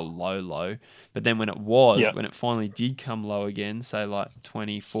was never low. But then when it finally did come low again, say like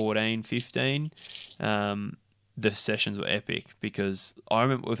 2014, 15, the sessions were epic, because I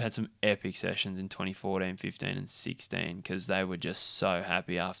remember we've had some epic sessions in 2014, 15 and 16 because they were just so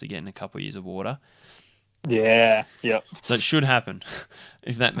happy after getting a couple of years of water. Yeah, yep. So it should happen,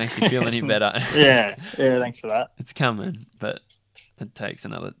 if that makes you feel any better. Yeah, thanks for that. It's coming, but it's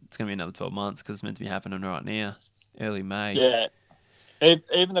going to be another 12 months because it's meant to be happening right now, early May. Yeah,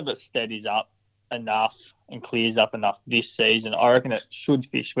 even if it steadies up enough and clears up enough this season, I reckon it should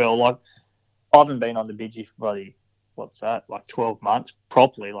fish well. Like, I haven't been on the Bidgie for bloody, 12 months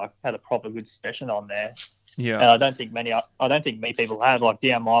properly, like had a proper good session on there. Yeah. And I don't think many people have, like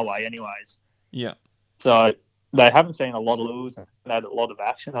down my way anyways. Yeah. So they haven't seen a lot of lures and had a lot of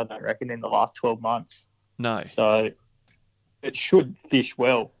action, I don't reckon, in the last 12 months. No. So it should fish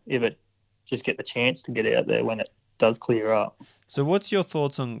well if it just get the chance to get out there when it does clear up. So what's your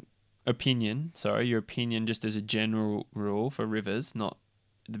thoughts on your opinion just as a general rule for rivers, not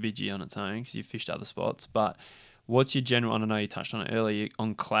the Bidgee on its own because you've fished other spots, but what's your general, and I know you touched on it earlier,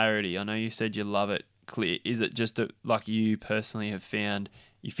 on clarity. I know you said you love it clear. Is it just like you personally have found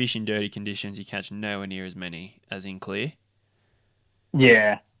you fish in dirty conditions, you catch nowhere near as many as in clear?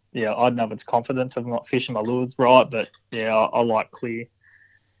 Yeah. I don't know if it's confidence of not fishing my lures right, but yeah, I like clear.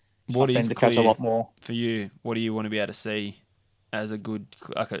 What I is seem to catch a clear lot more. for you? What do you want to be able to see as a good,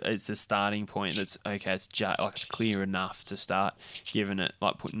 like it's a starting point that's, okay, it's just, like it's clear enough to start giving it,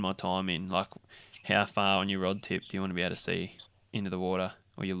 like putting my time in, like how far on your rod tip do you want to be able to see into the water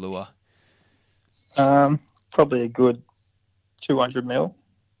or your lure? Probably a good 200 mil.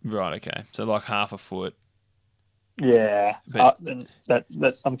 Right, okay. So like half a foot. Yeah,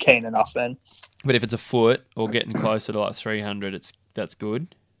 that I'm keen enough then. But if it's a foot or getting closer to like 300, that's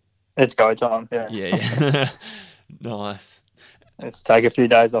good. It's go time. Yeah. Yeah. Nice. Let's take a few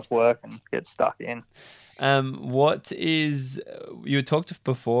days off work and get stuck in. What is, you talked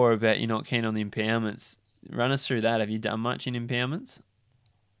before about you're not keen on the impoundments. Run us through that. Have you done much in impoundments?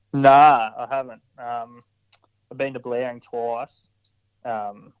 Nah, I haven't. I've been to Blaring twice.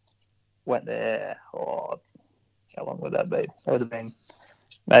 Went there, how long would that be? It would have been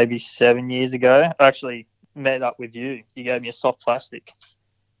maybe 7 years ago. I actually met up with you. You gave me a soft plastic.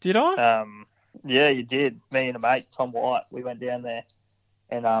 Did I? Yeah, you did. Me and a mate, Tom White, we went down there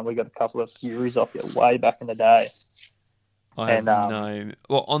and we got a couple of Furies off you way back in the day. I have no...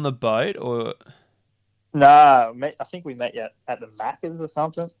 Well, on the boat or... No, I think we met you at the Macca's or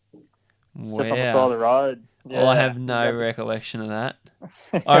something. Wow. Just on the side of the road. Yeah. Well, I have no recollection of that.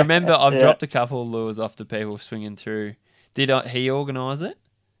 I remember I've dropped a couple of lures off to people swinging through. Did he organise it?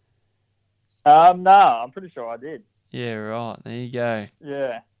 No, I'm pretty sure I did. Yeah, right. There you go.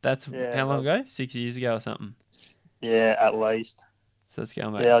 Yeah. That's how long ago? 6 years ago or something? Yeah, at least. So let's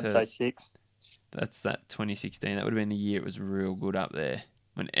go back I'd say 6. That's that 2016. That would have been the year it was real good up there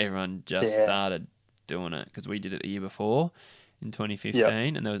when everyone just started doing it because we did it the year before in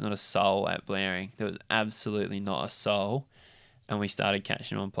 2015 and there was not a soul at Blaring. There was absolutely not a soul. And we started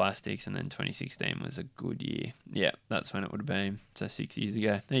catching on plastics, and then 2016 was a good year. Yeah, that's when it would have been. So 6 years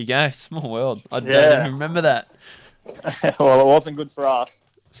ago. There you go. Small world. I don't even remember that. Well, it wasn't good for us.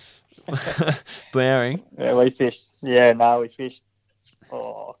 Blaring. Yeah, we fished. Yeah, no, we fished.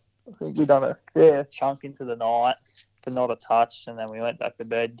 I think we done a chunk into the night for not a touch, and then we went back to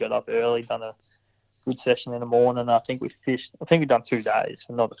bed, got up early, done a good session in the morning. I think we done 2 days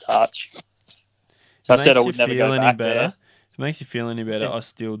for not a touch. I said I would never go back there. If it makes you feel any better, I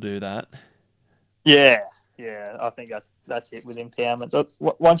still do that. Yeah. I think that's it with impoundments.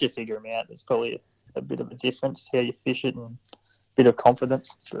 Once you figure them out, there's probably a bit of a difference how you fish it and a bit of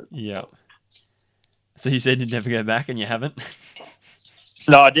confidence. But... Yeah. So you said you'd never go back, and you haven't?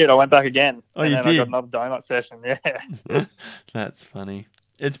 No, I did. I went back again. Oh, you did? I got another donut session. Yeah. That's funny.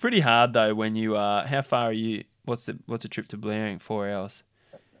 It's pretty hard though when you how far are you? What's a trip to Blaring? 4 hours.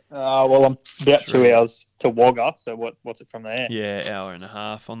 Well, I'm about 2 hours to Wagga. So what's it from there? Yeah, hour and a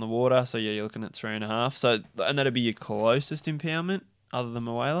half on the water. So yeah, you're looking at 3.5. So and that'd be your closest impoundment other than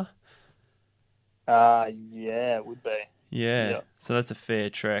Moala. Yeah, it would be. Yeah. So that's a fair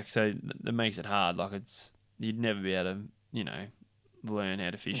trek. So that makes it hard. Like you'd never be able to learn how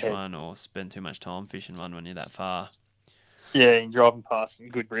to fish one or spend too much time fishing one when you're that far. Yeah, and driving past some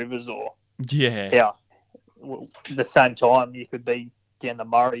good rivers or at the same time you could be down the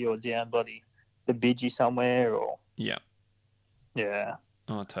Murray or down the Bidgee somewhere or yeah.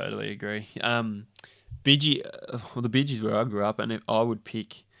 I totally agree. Bidgee, the Bidgee's where I grew up, and if I would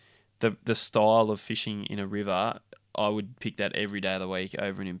pick the style of fishing in a river, I would pick that every day of the week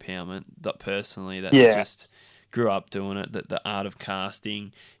over an impoundment. That personally, that's just grew up doing it. That the art of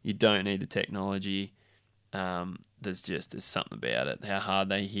casting, you don't need the technology. There's something about it. How hard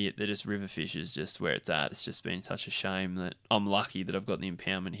they hit. They're just river fish is just where it's at. It's just been such a shame that I'm lucky that I've got the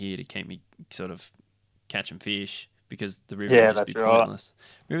impoundment here to keep me sort of catching fish because the river would just be pointless.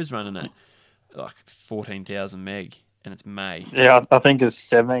 River's running at like 14,000 meg and it's May. Yeah, I think it's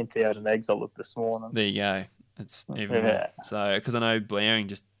 17,000 eggs I looked this morning. There you go. It's even more. So, because I know Blaring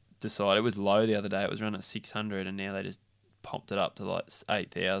just decided it was low the other day. It was running at 600 and now they just popped it up to like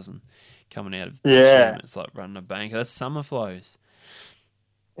 8,000. Coming out of it's like running a bank. That's summer flows.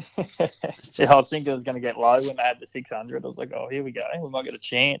 I was thinking it was going to get low when they had the 600. I was like, oh, here we go. We might get a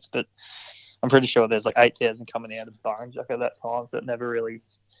chance. But I'm pretty sure there's like 8,000 coming out of Burrumbidgee at that time, so it never really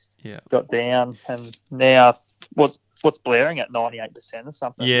got down. And now, what's blaring at 98% or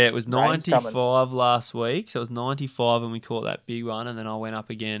something? Yeah, it was Rain's 95 last week, so it was 95 and we caught that big one, and then I went up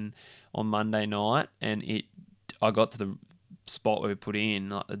again on Monday night, and I got to the spot where we put in,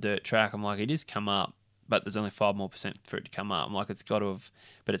 like the dirt track. I'm like, it is come up, but there's only 5% more for it to come up. I'm like, it's got to have,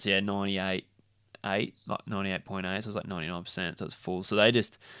 but it's 98.8, like 98.8, so it's like 99%, so it's full. So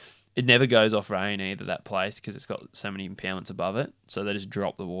it never goes off rain either, that place, because it's got so many impoundments above it, so they just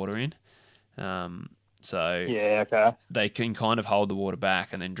drop the water in. So okay. They can kind of hold the water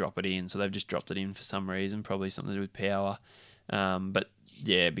back and then drop it in. So they've just dropped it in for some reason, probably something to do with power. But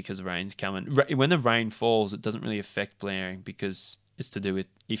yeah, because the rain's coming. When the rain falls, it doesn't really affect blaring because it's to do with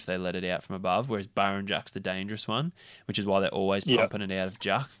if they let it out from above, whereas Burrumbidgee's the dangerous one, which is why they're always pumping it out of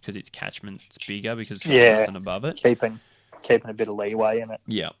Juck, because its catchment's bigger because it's nothing above it. Keeping a bit of leeway in it.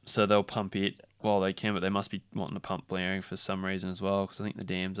 Yeah, so they'll pump it while they can, but they must be wanting to pump blaring for some reason as well, because I think the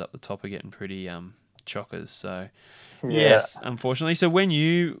dams up the top are getting pretty chockers. So yes, unfortunately. So when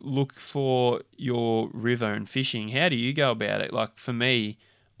you look for your river and fishing, how do you go about it? Like for me,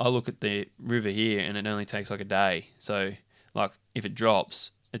 I look at the river here and it only takes like a day. So like if it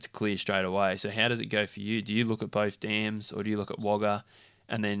drops, it's clear straight away. So how does it go for you? Do you look at both dams or do you look at Wagga,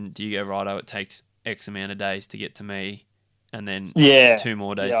 and then do you go, righto, it takes X amount of days to get to me, and then 2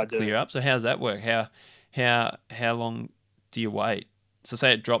 more days to clear up? So how does that work? How long do you wait? So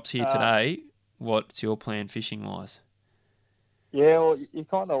say it drops here today, what's your plan fishing wise? Yeah, well, you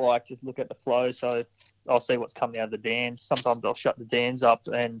kind of like just look at the flow. So I'll see what's coming out of the dams. Sometimes I'll shut the dams up,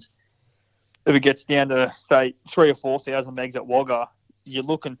 and if it gets down to say 3,000 or 4,000 megs at Wagga, you're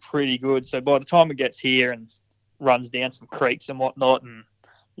looking pretty good. So by the time it gets here and runs down some creeks and whatnot, and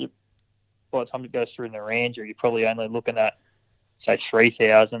by the time it goes through Narrandera, you're probably only looking at say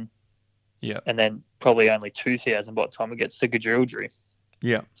 3,000. Yeah. And then probably only 2,000 by the time it gets to Gajildri.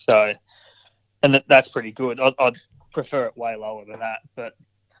 Yeah. So, and that's pretty good. I'd prefer it way lower than that, but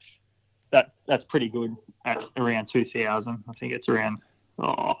that's pretty good at around 2,000. I think it's around,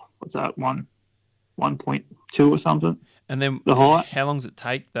 what's that, 1.2 or something. And then the height. How long does it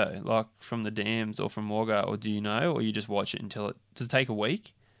take though? Like from the dams or from Wagga, or do you know, or you just watch it until does it take a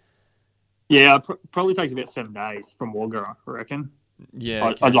week? Yeah, it probably takes about 7 days from Wagga, I reckon. Yeah.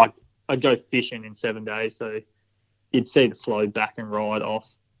 Okay. I'd go fishing in 7 days, so you'd see the flow back and right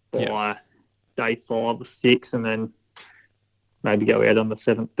off by day 5 or 6, and then maybe go out on the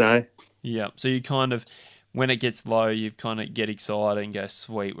 7th day. Yeah. So you kind of, when it gets low, you kind of get excited and go,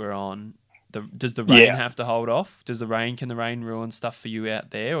 sweet, we're on. Does the rain have to hold off? Can the rain ruin stuff for you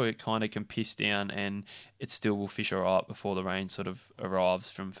out there, or it kind of can piss down and it still will fish all right before the rain sort of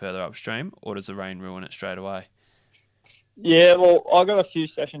arrives from further upstream, or does the rain ruin it straight away? Yeah, well, I got a few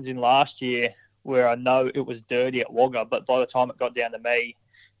sessions in last year where I know it was dirty at Wagga, but by the time it got down to me,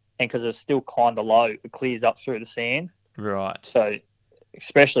 and because it's still kind of low, it clears up through the sand. Right. So,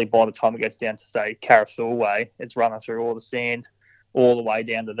 especially by the time it gets down to, say, Carousel Way, it's running through all the sand all the way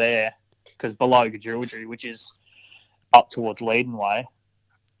down to there, because below Gajildri, which is up towards Leiden Way,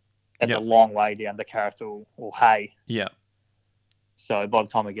 it's a long way down to Carousel or Hay. Yeah. So by the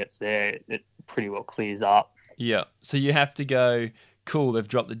time it gets there, it pretty well clears up. Yeah. So you have to go, cool, they've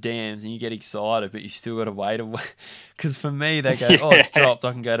dropped the dams, and you get excited, but you still got to wait a while. Because for me, they go, it's dropped,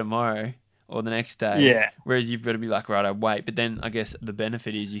 I can go tomorrow or the next day. Yeah. Whereas you've got to be like, right, I wait. But then I guess the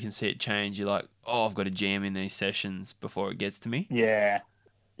benefit is you can see it change. You're like, I've got to jam in these sessions before it gets to me. Yeah.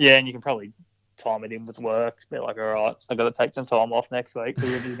 Yeah, and you can probably time it in with work. Be like, all right, I've got to take some time off next week. The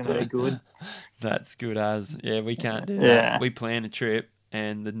river's going to be good. That's good as. Yeah, we can't do that. We plan a trip,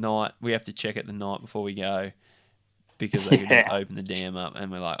 and we have to check it the night before we go, because they can open the dam up,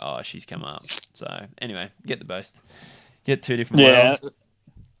 and we're like, she's come up. So anyway, get the boast. Get 2 different wells.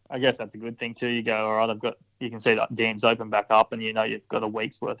 I guess that's a good thing too. You go, all right, you can see that dam's open back up, and you've got a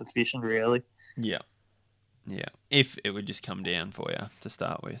week's worth of fishing really. Yeah. Yeah. If it would just come down for you to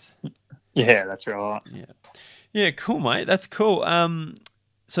start with. Yeah, that's right. Yeah. Yeah, cool, mate. That's cool.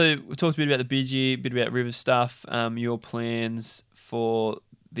 So we talked a bit about the Bidgee, a bit about river stuff. Your plans for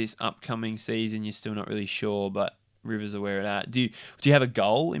this upcoming season, you're still not really sure, but rivers are where it at. Do you have a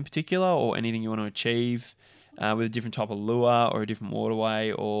goal in particular, or anything you want to achieve with a different type of lure or a different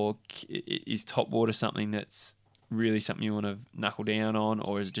waterway, or is top water something that's really something you want to knuckle down on,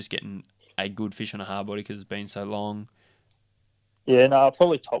 or is it just getting a good fish on a hard body because it's been so long? Yeah, no,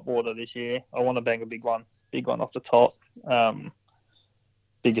 probably top water this year. I want to bang a big one off the top.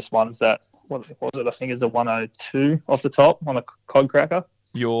 Biggest one's that, what was it? I think is a 102 off the top on a cod cracker.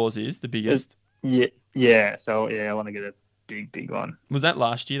 Yours is the biggest? Yeah. So, I want to get a big one. Was that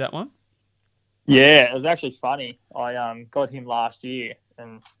last year, that one? Yeah, it was actually funny. I got him last year,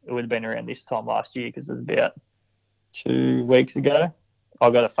 and it would have been around this time last year because it was about 2 weeks ago. I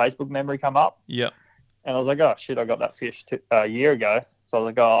got a Facebook memory come up. Yep. And I was like, oh, shit, I got that fish a year ago. So I was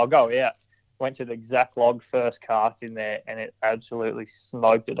like, oh, I'll go out. Went to the exact log, first cast in there, and it absolutely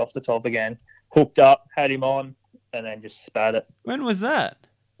smoked it off the top again. Hooked up, had him on, and then just spat it. When was that?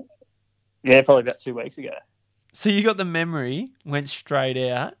 Yeah, probably about 2 weeks ago. So you got the memory, went straight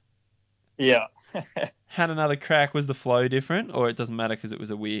out. Yeah. Had another crack. Was the flow different, or it doesn't matter because it was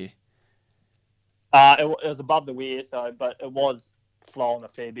a weir? It was above the weir, but it was flowing a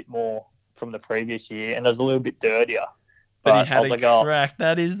fair bit more from the previous year, and it was a little bit dirtier. But he had a crack.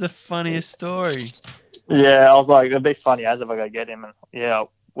 That is the funniest story. Yeah, I was like, it'd be funny as if I go get him, and yeah,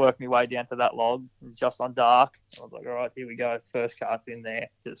 work my way down to that log just on dark. I was like, all right, here we go. First cast in there,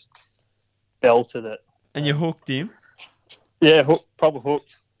 just belted it. And you hooked him? Yeah, proper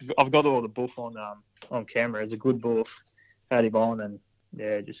hooked. I've got all the buff on camera. It's a good buff. Had him on, and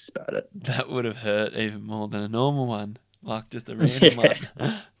yeah, just spat it. That would have hurt even more than a normal one, like just a random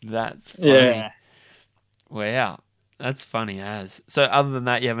one. That's funny. Yeah. Wow, that's funny as. So other than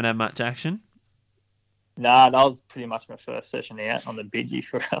that, you haven't had much action? Nah, that was pretty much my first session out on the Bidgee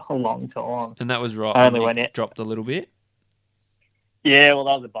for a long time. And that was right. I only went out. Dropped a little bit. Yeah, well,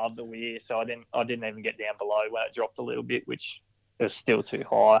 that was above the weir, so I didn't even get down below when it dropped a little bit, which was still too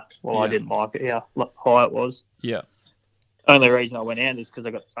high. Well, yeah. I didn't like it how high it was. Yeah. Only reason I went out is because I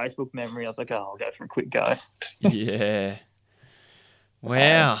got the Facebook memory. I was like, oh, I'll go for a quick go. Yeah.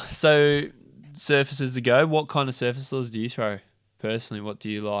 Wow. So surfaces to go. What kind of surfaces do you throw? Personally, what do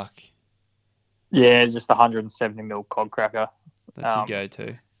you like? Yeah, just 170mm cod cracker. That's your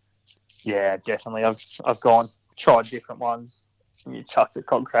go-to. Yeah, definitely. I've tried different ones. You chuck the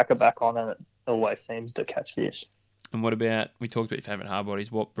cod cracker back on, and it always seems to catch fish. And what about, we talked about your favourite hard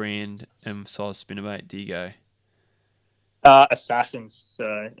bodies. What brand and size spinnerbait do you go? Assassins.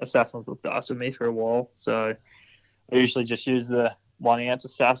 So Assassins looked after me for a while. So I usually just use the 1 ounce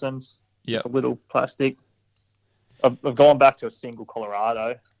Assassins. Yeah. A little plastic. I've gone back to a single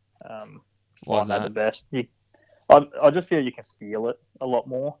Colorado. Why's that? The best. I just feel you can feel it a lot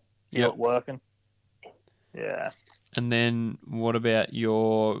more. Feel it working. Yeah. And then what about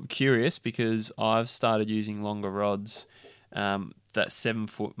curious, because I've started using longer rods. That 7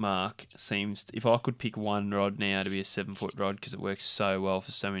 foot mark seems, if I could pick one rod now to be a 7 foot rod, because it works so well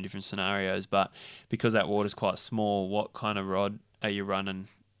for so many different scenarios, but because that water's quite small, what kind of rod are you running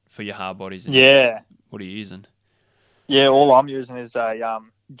for your hard bodies? Yeah. What are you using? Yeah, all I'm using is a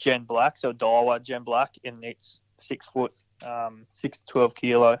Gen Black, so Daiwa Gen Black, and it's 6 foot, 6 to 12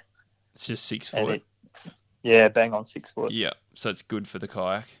 kilo. It's just 6 foot. Yeah, bang on 6 foot. Yeah, so it's good for the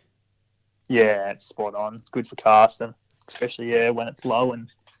kayak. Yeah, it's spot on. Good for casting, especially when it's low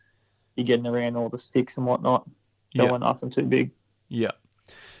and you're getting around all the sticks and whatnot. Don't want nothing too big. Yeah.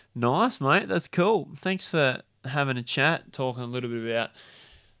 Nice, mate. That's cool. Thanks for having a chat, talking a little bit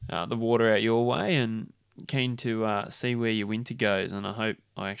about the water out your way, and keen to see where your winter goes. And I hope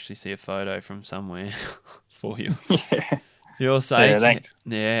I actually see a photo from somewhere for you. Yeah. For your sake. Yeah, thanks.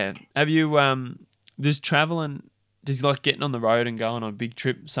 Yeah. Have you does like getting on the road and going on a big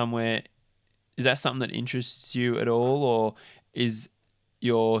trip somewhere, is that something that interests you at all, or is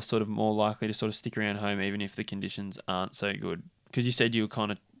you're sort of more likely to sort of stick around home even if the conditions aren't so good? Because you said you were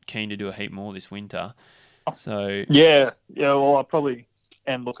kind of keen to do a heap more this winter. So yeah. Well, I probably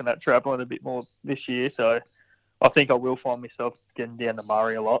am looking at traveling a bit more this year, so I think I will find myself getting down to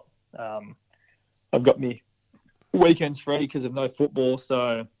Murray a lot. I've got me weekends free because of no football,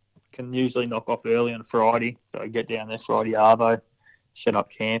 so can usually knock off early on Friday. So I get down there Friday arvo, set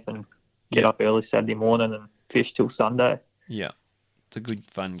up camp, and get up early Saturday morning and fish till Sunday. Yeah, it's a good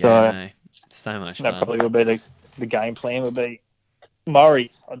fun game, eh? It's so much fun. That probably would be the game plan would be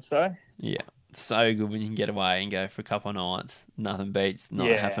Murray, I'd say. Yeah, it's so good when you can get away and go for a couple of nights. Nothing beats not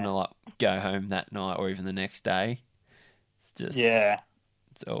having to go home that night or even the next day. It's just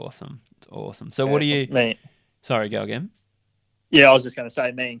it's awesome. It's awesome. So what do you? Sorry, go again. Yeah, I was just going to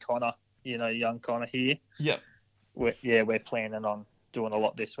say, me and Connor, young Connor here. Yep. We're planning on doing a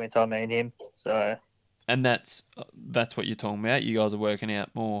lot this winter, me and him. So. And that's what you're talking about. You guys are working out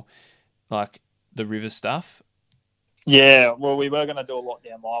more like the river stuff. Yeah, well, we were going to do a lot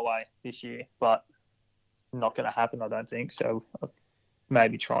down my way this year, but not going to happen, I don't think. So I'll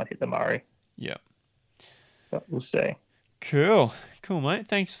maybe try and hit the Murray. Yeah. But we'll see. Cool, mate.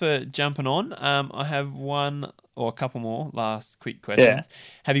 Thanks for jumping on. I have one or a couple more last quick questions. Yeah.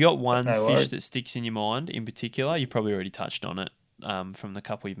 Have you got one fish that sticks in your mind in particular? You probably already touched on it, from the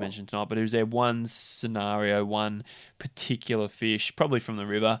couple you've mentioned tonight, but is there one scenario, one particular fish, probably from the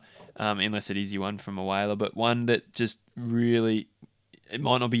river, unless it is your one from a whaler, but one that just really, it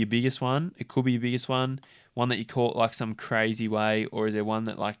might not be your biggest one, it could be your biggest one that you caught like some crazy way, or is there one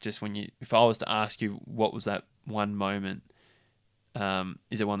that like just when you, if I was to ask you what was that one moment,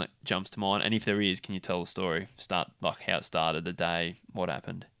 is there one that jumps to mind? And if there is, can you tell the story? Start like how it started, the day, what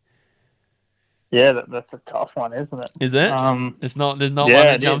happened? Yeah, that's a tough one, isn't it? Is it? It's not. There's not one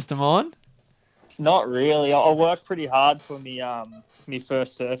that jumps to mind. Not really. I worked pretty hard for me me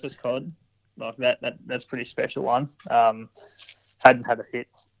first surface cod. Like that's a pretty special one. Hadn't had a hit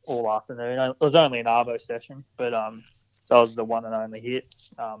all afternoon. It was only an arvo session, but that was the one and only hit.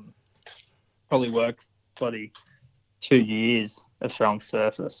 Probably worked bloody 2 years of throwing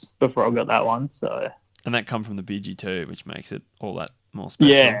surface before I got that one. So, and that come from the Bidgee too, which makes it all that more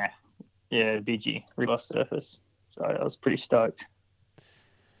special. Yeah, Bidgee river surface. So I was pretty stoked.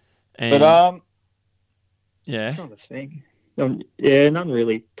 And, but yeah, I'm trying to think. Yeah, none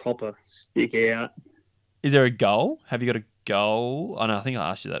really proper stick out. Is there a goal? Have you got a goal? I know. I think I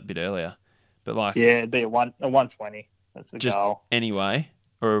asked you that a bit earlier, but like, yeah, it'd be a 120. That's the just goal. Anyway,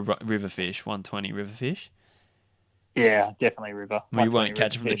 or a river fish, 120 river fish. Yeah, definitely river. Well, you won't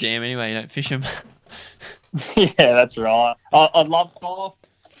catch them from the dam anyway. You don't fish them. Yeah, that's right. I'd love to.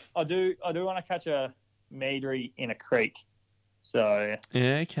 I do want to catch a meadery in a creek. So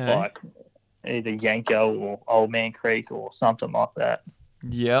yeah, okay. Like either Yanko or Old Man Creek or something like that.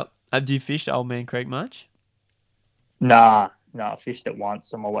 Yep. Do you fish Old Man Creek much? Nah. I fished it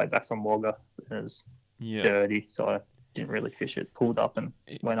once on my way back from Wagga. It was dirty, so I didn't really fish it. Pulled up and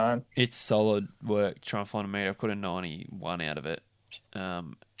went home. It's solid work trying to find a meter. I've caught a 91 out of it.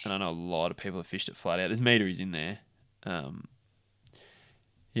 And I know a lot of people have fished it flat out. There's meteries in there.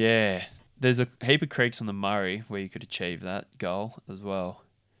 Yeah. There's a heap of creeks on the Murray where you could achieve that goal as well.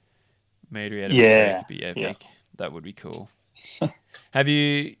 Metery out of a creek would be epic. Yeah. That would be cool. Have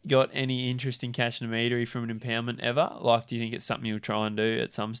you got any interest in catching a meatery from an impoundment ever? Like, do you think it's something you'll try and do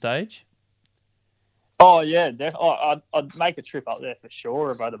at some stage? Oh, yeah, definitely. I'd make a trip up there for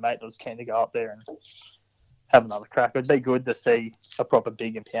sure if I had a mate that was keen to go up there and have another crack. It'd be good to see a proper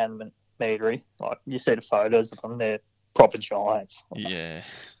big impoundment meatery. Like, you see the photos of them, they're proper giants. Yeah.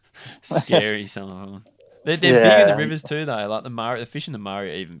 Scary, some of them. They're big in the rivers too, though. Like the Murray, the fish in the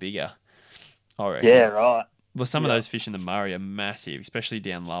Murray are even bigger, I reckon. Yeah, right. Well, some of those fish in the Murray are massive, especially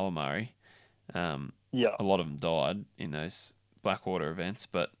down Lower Murray. A lot of them died in those Blackwater events,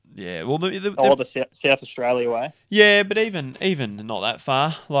 but yeah. Well, the South Australia way. Yeah, but even not that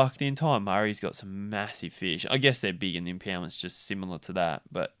far. Like the entire Murray's got some massive fish. I guess they're big, and the impoundment's just similar to that.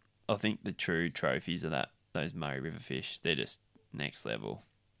 But I think the true trophies are those Murray River fish. They're just next level.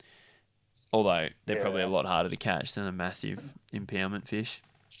 Although they're probably a lot harder to catch than a massive impoundment fish.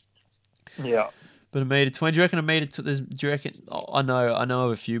 Yeah. But a metre 20. Do you reckon a metre? Do you reckon? I know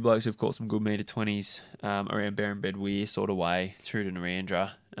of a few blokes who've caught some good metre 20s around Berrin-Bed Weir sort of way through to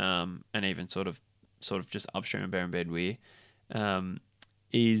Narrandera, and even sort of just upstream of Berrin-Bed Weir. Do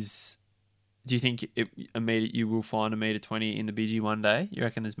you think you will find a metre 20 in the Bidgee one day? You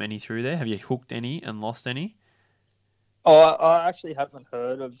reckon there's many through there? Have you hooked any and lost any? Oh, I actually haven't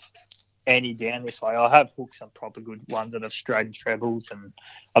heard of any down this way. I have hooked some proper good ones that have straight in trebles, and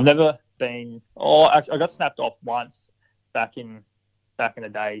I've never been. I got snapped off once back in the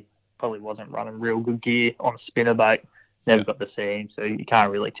day. Probably wasn't running real good gear on a spinnerbait. Never got to see him, so you can't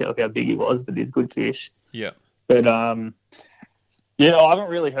really tell how big he was, but he's good fish. Yeah. But I haven't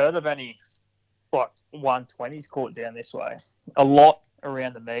really heard of any like 120s caught down this way. A lot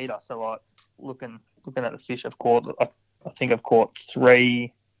around the meter. So like looking at the fish I've caught, I think I've caught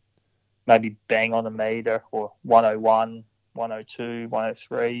 3. Maybe bang on the meter, or 101, 102,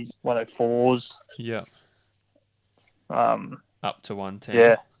 103, 104s. Yeah. Up to 110.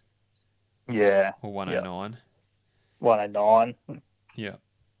 Yeah. Yeah. Or 109. 109. Yeah.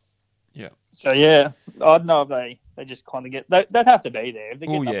 Yeah. So yeah, I don't know if they just kind of they'd have to be there. If they're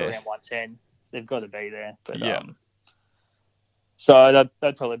getting up around 110, they've got to be there. But so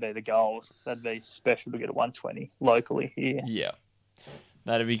that'd probably be the goal. That'd be special to get a 120 locally here. Yeah.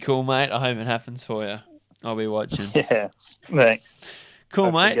 That'd be cool, mate. I hope it happens for you. I'll be watching. Yeah, thanks.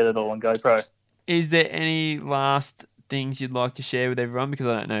 Cool, mate. Get it all on GoPro. Is there any last things you'd like to share with everyone? Because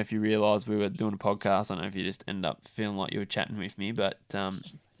I don't know if you realise we were doing a podcast. I don't know if you just end up feeling like you were chatting with me, but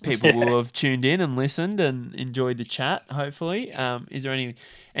people will have tuned in and listened and enjoyed the chat, hopefully. Is there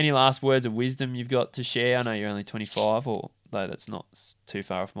any last words of wisdom you've got to share? I know you're only 25, although that's not too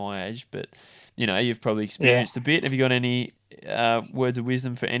far off my age, but you've probably experienced a bit. Have you got any words of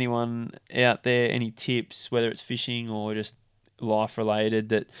wisdom for anyone out there? Any tips, whether it's fishing or just life related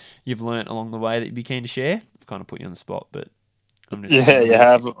that you've learnt along the way that you'd be keen to share? I've kind of put you on the spot, but I'm just Yeah, you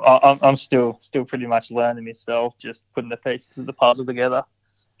have. I'm still pretty much learning myself, just putting the pieces of the puzzle together.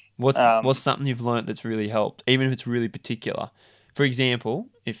 What's something you've learnt that's really helped, even if it's really particular? For example,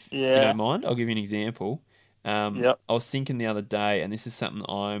 if you don't mind, I'll give you an example. I was thinking the other day, and this is something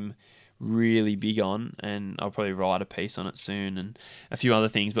I'm really big on, and I'll probably write a piece on it soon and a few other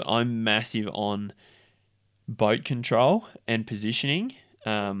things, but I'm massive on boat control and positioning.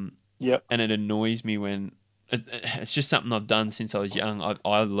 And it annoys me when it's just something I've done since I was young.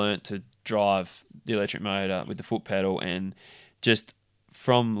 I learnt to drive the electric motor with the foot pedal, and just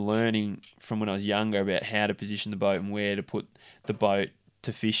from learning from when I was younger about how to position the boat and where to put the boat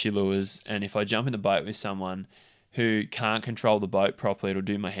to fish your lures. And if I jump in the boat with someone who can't control the boat properly, it'll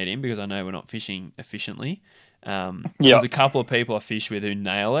do my head in because I know we're not fishing efficiently. There's a couple of people I fish with who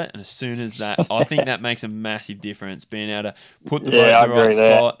nail it, and as soon as that, I think that makes a massive difference, being able to put the boat in the right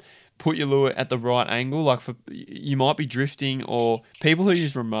spot, put your lure at the right angle. Like, you might be drifting, or people who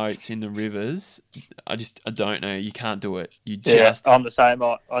use remotes in the rivers, I don't know. You can't do it. I'm the same.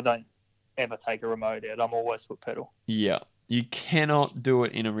 I don't ever take a remote out. I'm always foot pedal. Yeah. You cannot do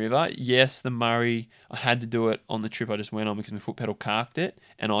it in a river. Yes, the Murray, I had to do it on the trip I just went on because my foot pedal carked it,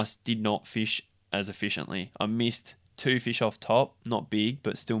 and I did not fish as efficiently. I missed 2 fish off top, not big,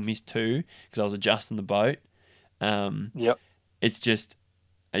 but still missed 2 because I was adjusting the boat. It's just,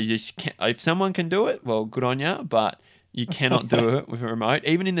 you just can't, if someone can do it, well, good on you, but you cannot do it with a remote.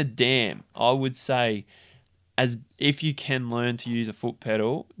 Even in the dam, I would say, as if you can learn to use a foot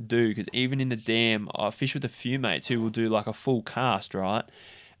pedal, do, because even in the dam, I fish with a few mates who will do like a full cast, right?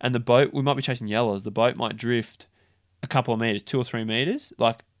 And the boat, we might be chasing yellows, the boat might drift a couple of meters, 2 or 3 meters,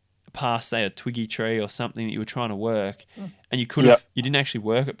 like past, say, a twiggy tree or something that you were trying to work, and you didn't actually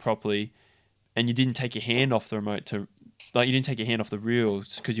work it properly, and you didn't take your hand off the remote you didn't take your hand off the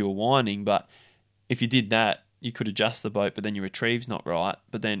reels because you were winding, but if you did that, you could adjust the boat, but then your retrieve's not right.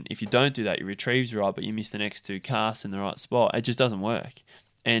 But then if you don't do that, your retrieve's right, but you miss the next 2 casts in the right spot. It just doesn't work.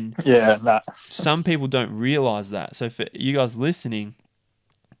 And some people don't realise that. So for you guys listening,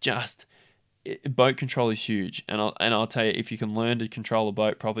 boat control is huge. And I'll tell you, if you can learn to control a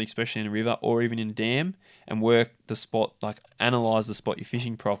boat properly, especially in a river or even in a dam, and work the spot, like analyse the spot you're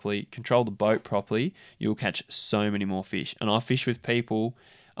fishing properly, control the boat properly, you'll catch so many more fish. And I fish with people,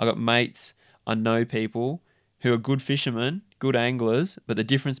 I got mates, I know people who are good fishermen, good anglers, but the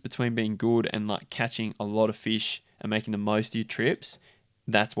difference between being good and like catching a lot of fish and making the most of your trips,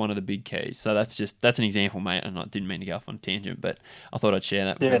 that's one of the big keys. So that's an example, mate, and I didn't mean to go off on a tangent, but I thought I'd share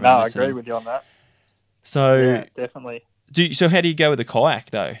that with everyone listening. I agree with you on that. So definitely. So how do you go with the kayak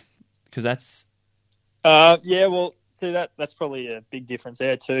though? Because that's see, that's probably a big difference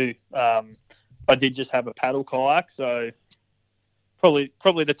there too. I did just have a paddle kayak, so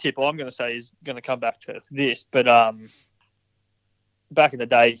probably the tip I'm going to say is going to come back to this. But back in the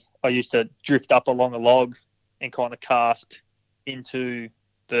day, I used to drift up along a log and kind of cast into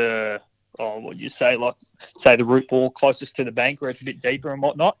the the root ball closest to the bank where it's a bit deeper and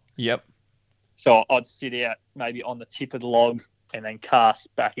whatnot. Yep. So I'd sit out maybe on the tip of the log and then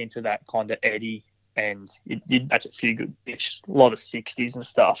cast back into that kind of eddy, and you'd catch a few good fish, a lot of 60s and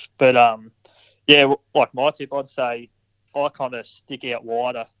stuff. But like my tip, I'd say I kind of stick out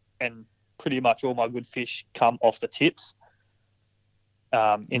wider, and pretty much all my good fish come off the tips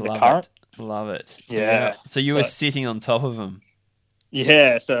in the current. Love it. Yeah. So you were sitting on top of them.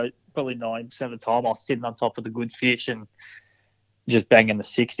 Yeah. So probably 90% of the time I was sitting on top of the good fish and just banging the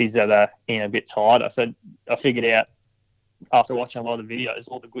 60s that are in a bit tighter. So I figured out after watching a lot of videos,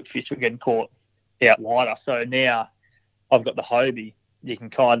 all the good fish were getting caught out wider. So now I've got the Hobie. You can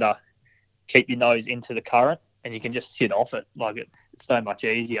kind of keep your nose into the current, and you can just sit off it. Like, it's so much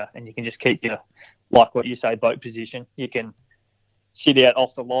easier, and you can just keep your, like what you say, boat position. You can sit out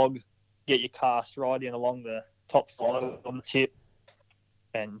off the log, get your cast right in along the top side on the tip,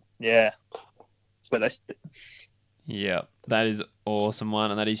 and that's where they sit. Yeah, that is awesome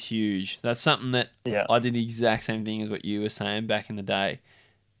one, and that is huge. That's something that I did the exact same thing as what you were saying back in the day.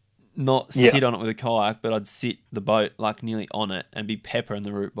 Not sit on it with a kayak, but I'd sit the boat like nearly on it and be peppering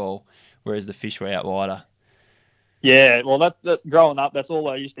the root ball, whereas the fish were out wider. Yeah, well, that's growing up, that's all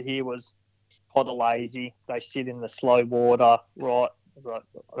I used to hear was kind of lazy. They sit in the slow water, right?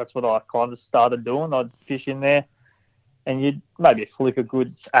 That's what I kind of started doing. I'd fish in there, and you'd maybe flick a good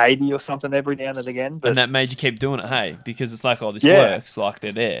 80 or something every now and again. But and that made you keep doing it, hey? Because it's like, this works, like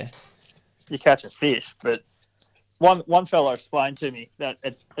they're there. You catch a fish, but one fella explained to me that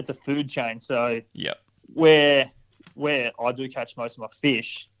it's a food chain. So where I do catch most of my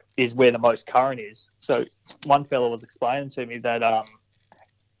fish is where the most current is. So one fella was explaining to me that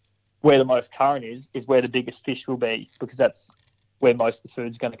where the most current is where the biggest fish will be, because that's where most of the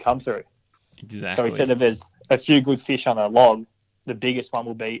food's going to come through. Exactly. So he said if there's a few good fish on a log, the biggest one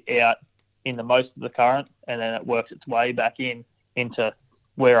will be out in the most of the current, and then it works its way back into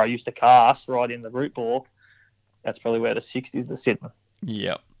where I used to cast, right in the root ball. That's probably where the 60s are sitting.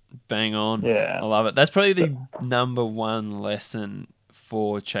 Yep. Bang on. Yeah. I love it. That's probably the number one lesson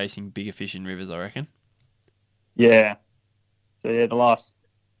for chasing bigger fish in rivers, I reckon. Yeah. So, yeah, most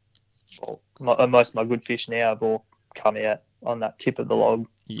of my good fish now have all come out on that tip of the log.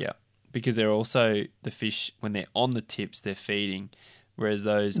 Yeah. Because they're also, the fish, when they're on the tips, they're feeding. Whereas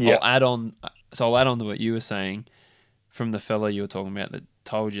those, Yeah. I'll add on to what you were saying from the fella you were talking about that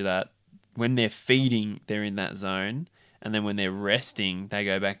told you that when they're feeding, they're in that zone. And then when they're resting, they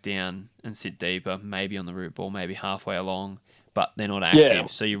go back down and sit deeper, maybe on the root ball, maybe halfway along, but they're not active,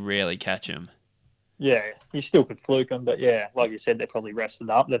 so you rarely catch them. Yeah, you still could fluke them, but yeah, like you said, they're probably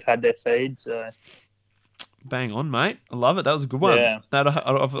rested up. They've had their feed, so... Bang on, mate. I love it. That was a good one. Yeah. I'd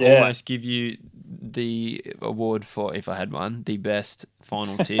almost give you the award for, if I had one, the best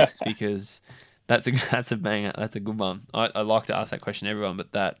final tip, because that's a banger. That's a good one. I like to ask that question to everyone,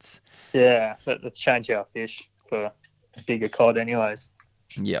 but that's... Yeah, let's change our fish for a bigger cod anyways.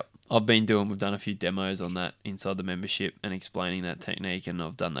 Yep. We've done a few demos on that inside the membership and explaining that technique, and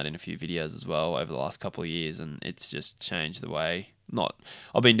I've done that in a few videos as well over the last couple of years, and it's just changed the way...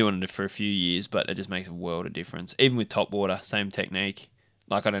 I've been doing it for a few years, but it just makes a world of difference. Even with top water, same technique.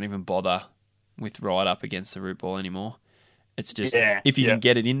 Like, I don't even bother with right up against the root ball anymore. It's just, if you can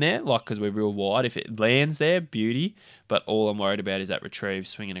get it in there, like, because we're real wide, if it lands there, beauty. But all I'm worried about is that retrieve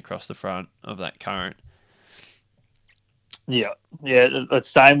swinging across the front of that current. Yeah, it's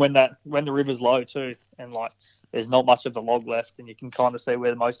same when the river's low too, and like there's not much of the log left, and you can kind of see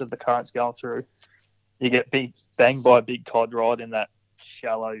where most of the current's going through. You get banged by a big cod right in that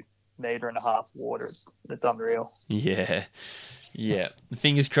shallow 1.5 metre water. It's unreal. Yeah.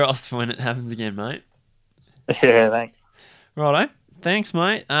 Fingers crossed when it happens again, mate. Yeah, thanks. Righto. Thanks,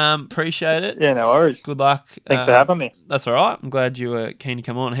 mate. Appreciate it. Yeah, no worries. Good luck. Thanks for having me. That's all right. I'm glad you were keen to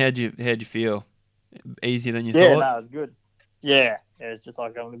come on. How'd you feel? Easier than you thought? Yeah, no, it was good. Yeah, it's just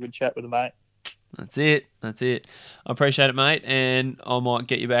like having a good chat with a mate. That's it. I appreciate it, mate, and I might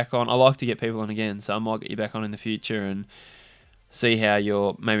get you back on. I like to get people on again, so I might get you back on in the future and see how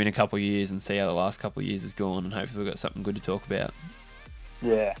you're, maybe in a couple of years, and see how the last couple of years has gone, and hopefully we've got something good to talk about.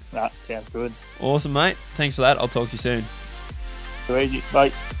 Yeah, sounds good. Awesome, mate. Thanks for that. I'll talk to you soon. Too easy.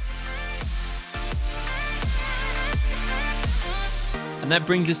 Bye. And that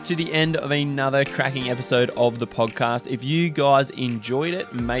brings us to the end of another cracking episode of the podcast. If you guys enjoyed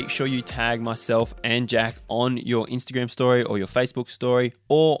it, make sure you tag myself and Jack on your Instagram story or your Facebook story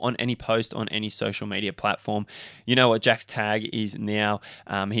or on any post on any social media platform. You know what Jack's tag is now.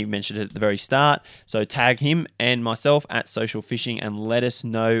 He mentioned it at the very start. So tag him and myself at Social Fishing and let us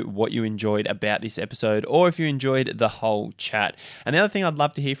know what you enjoyed about this episode, or if you enjoyed the whole chat. And the other thing I'd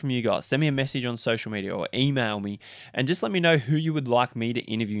love to hear from you guys, send me a message on social media or email me and just let me know who you would like me to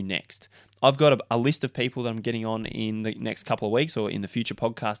interview next. I've got a list of people that I'm getting on in the next couple of weeks or in the future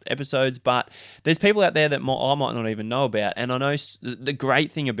podcast episodes, but there's people out there that I might not even know about. And I know the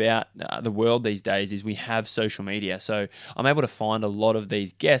great thing about the world these days is we have social media. So I'm able to find a lot of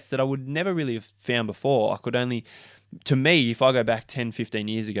these guests that I would never really have found before. To me, if I go back 10, 15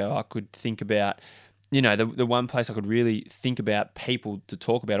 years ago, I could think about, the one place I could really think about people to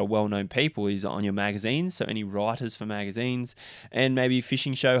talk about, or well-known people, is on your magazines. So any writers for magazines, and maybe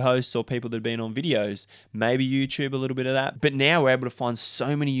fishing show hosts or people that have been on videos, maybe YouTube, a little bit of that. But now we're able to find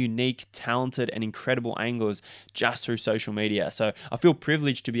so many unique, talented, and incredible anglers just through social media. So I feel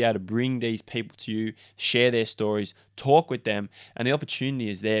privileged to be able to bring these people to you, share their stories, talk with them, and the opportunity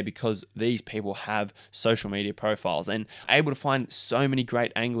is there because these people have social media profiles and are able to find so many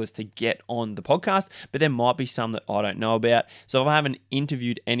great anglers to get on the podcast. But there might be some that I don't know about. So if I haven't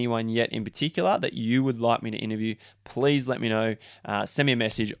interviewed anyone yet in particular that you would like me to interview, please let me know. Send me a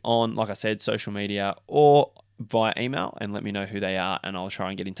message on, like I said, social media or via email and let me know who they are, and I'll try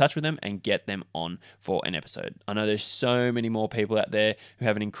and get in touch with them and get them on for an episode. I know there's so many more people out there who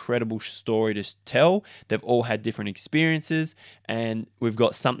have an incredible story to tell. They've all had different experiences, and we've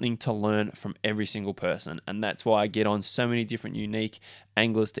got something to learn from every single person. And that's why I get on so many different unique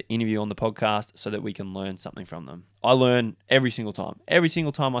anglers to interview on the podcast so that we can learn something from them. I learn every single time. Every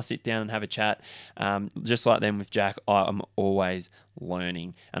single time I sit down and have a chat, just like them with Jack, I'm always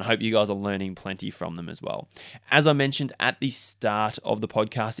learning, and I hope you guys are learning plenty from them as well. As I mentioned at the start of the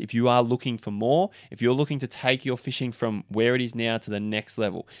podcast, if you are looking for more, if you're looking to take your fishing from where it is now to the next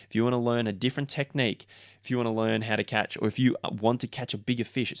level, if you want to learn a different technique, if you want to learn how to catch, or if you want to catch a bigger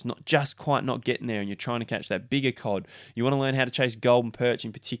fish, it's not just quite not getting there and you're trying to catch that bigger cod, you want to learn how to chase golden perch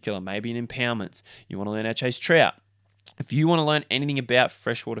in particular, maybe in impoundments, you want to learn how to chase trout. If you want to learn anything about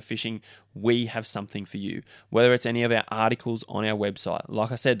freshwater fishing, we have something for you. Whether it's any of our articles on our website.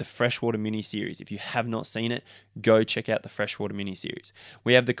 Like I said, the freshwater mini series. If you have not seen it, go check out the freshwater mini series.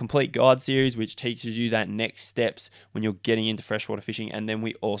 We have the complete guide series, which teaches you that next steps when you're getting into freshwater fishing. And then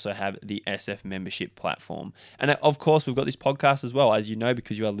we also have the SF membership platform. And of course, we've got this podcast as well, as you know,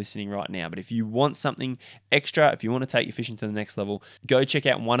 because you are listening right now. But if you want something extra, if you want to take your fishing to the next level, go check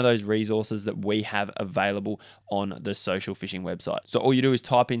out one of those resources that we have available on the Social Fishing website. So all you do is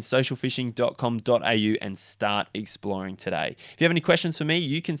type in socialfishing.com.au and start exploring today. If you have any questions for me,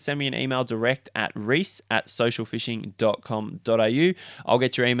 you can send me an email direct at reese@socialfishing.com.au. I'll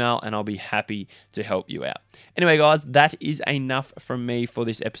get your email and I'll be happy to help you out. Anyway, guys, that is enough from me for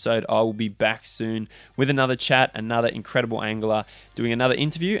this episode. I will be back soon with another chat, another incredible angler, doing another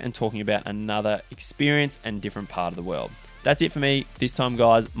interview and talking about another experience and different part of the world. That's it for me this time,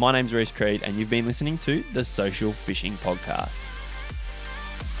 guys. My name's Reese Creed, and you've been listening to the Social Fishing Podcast.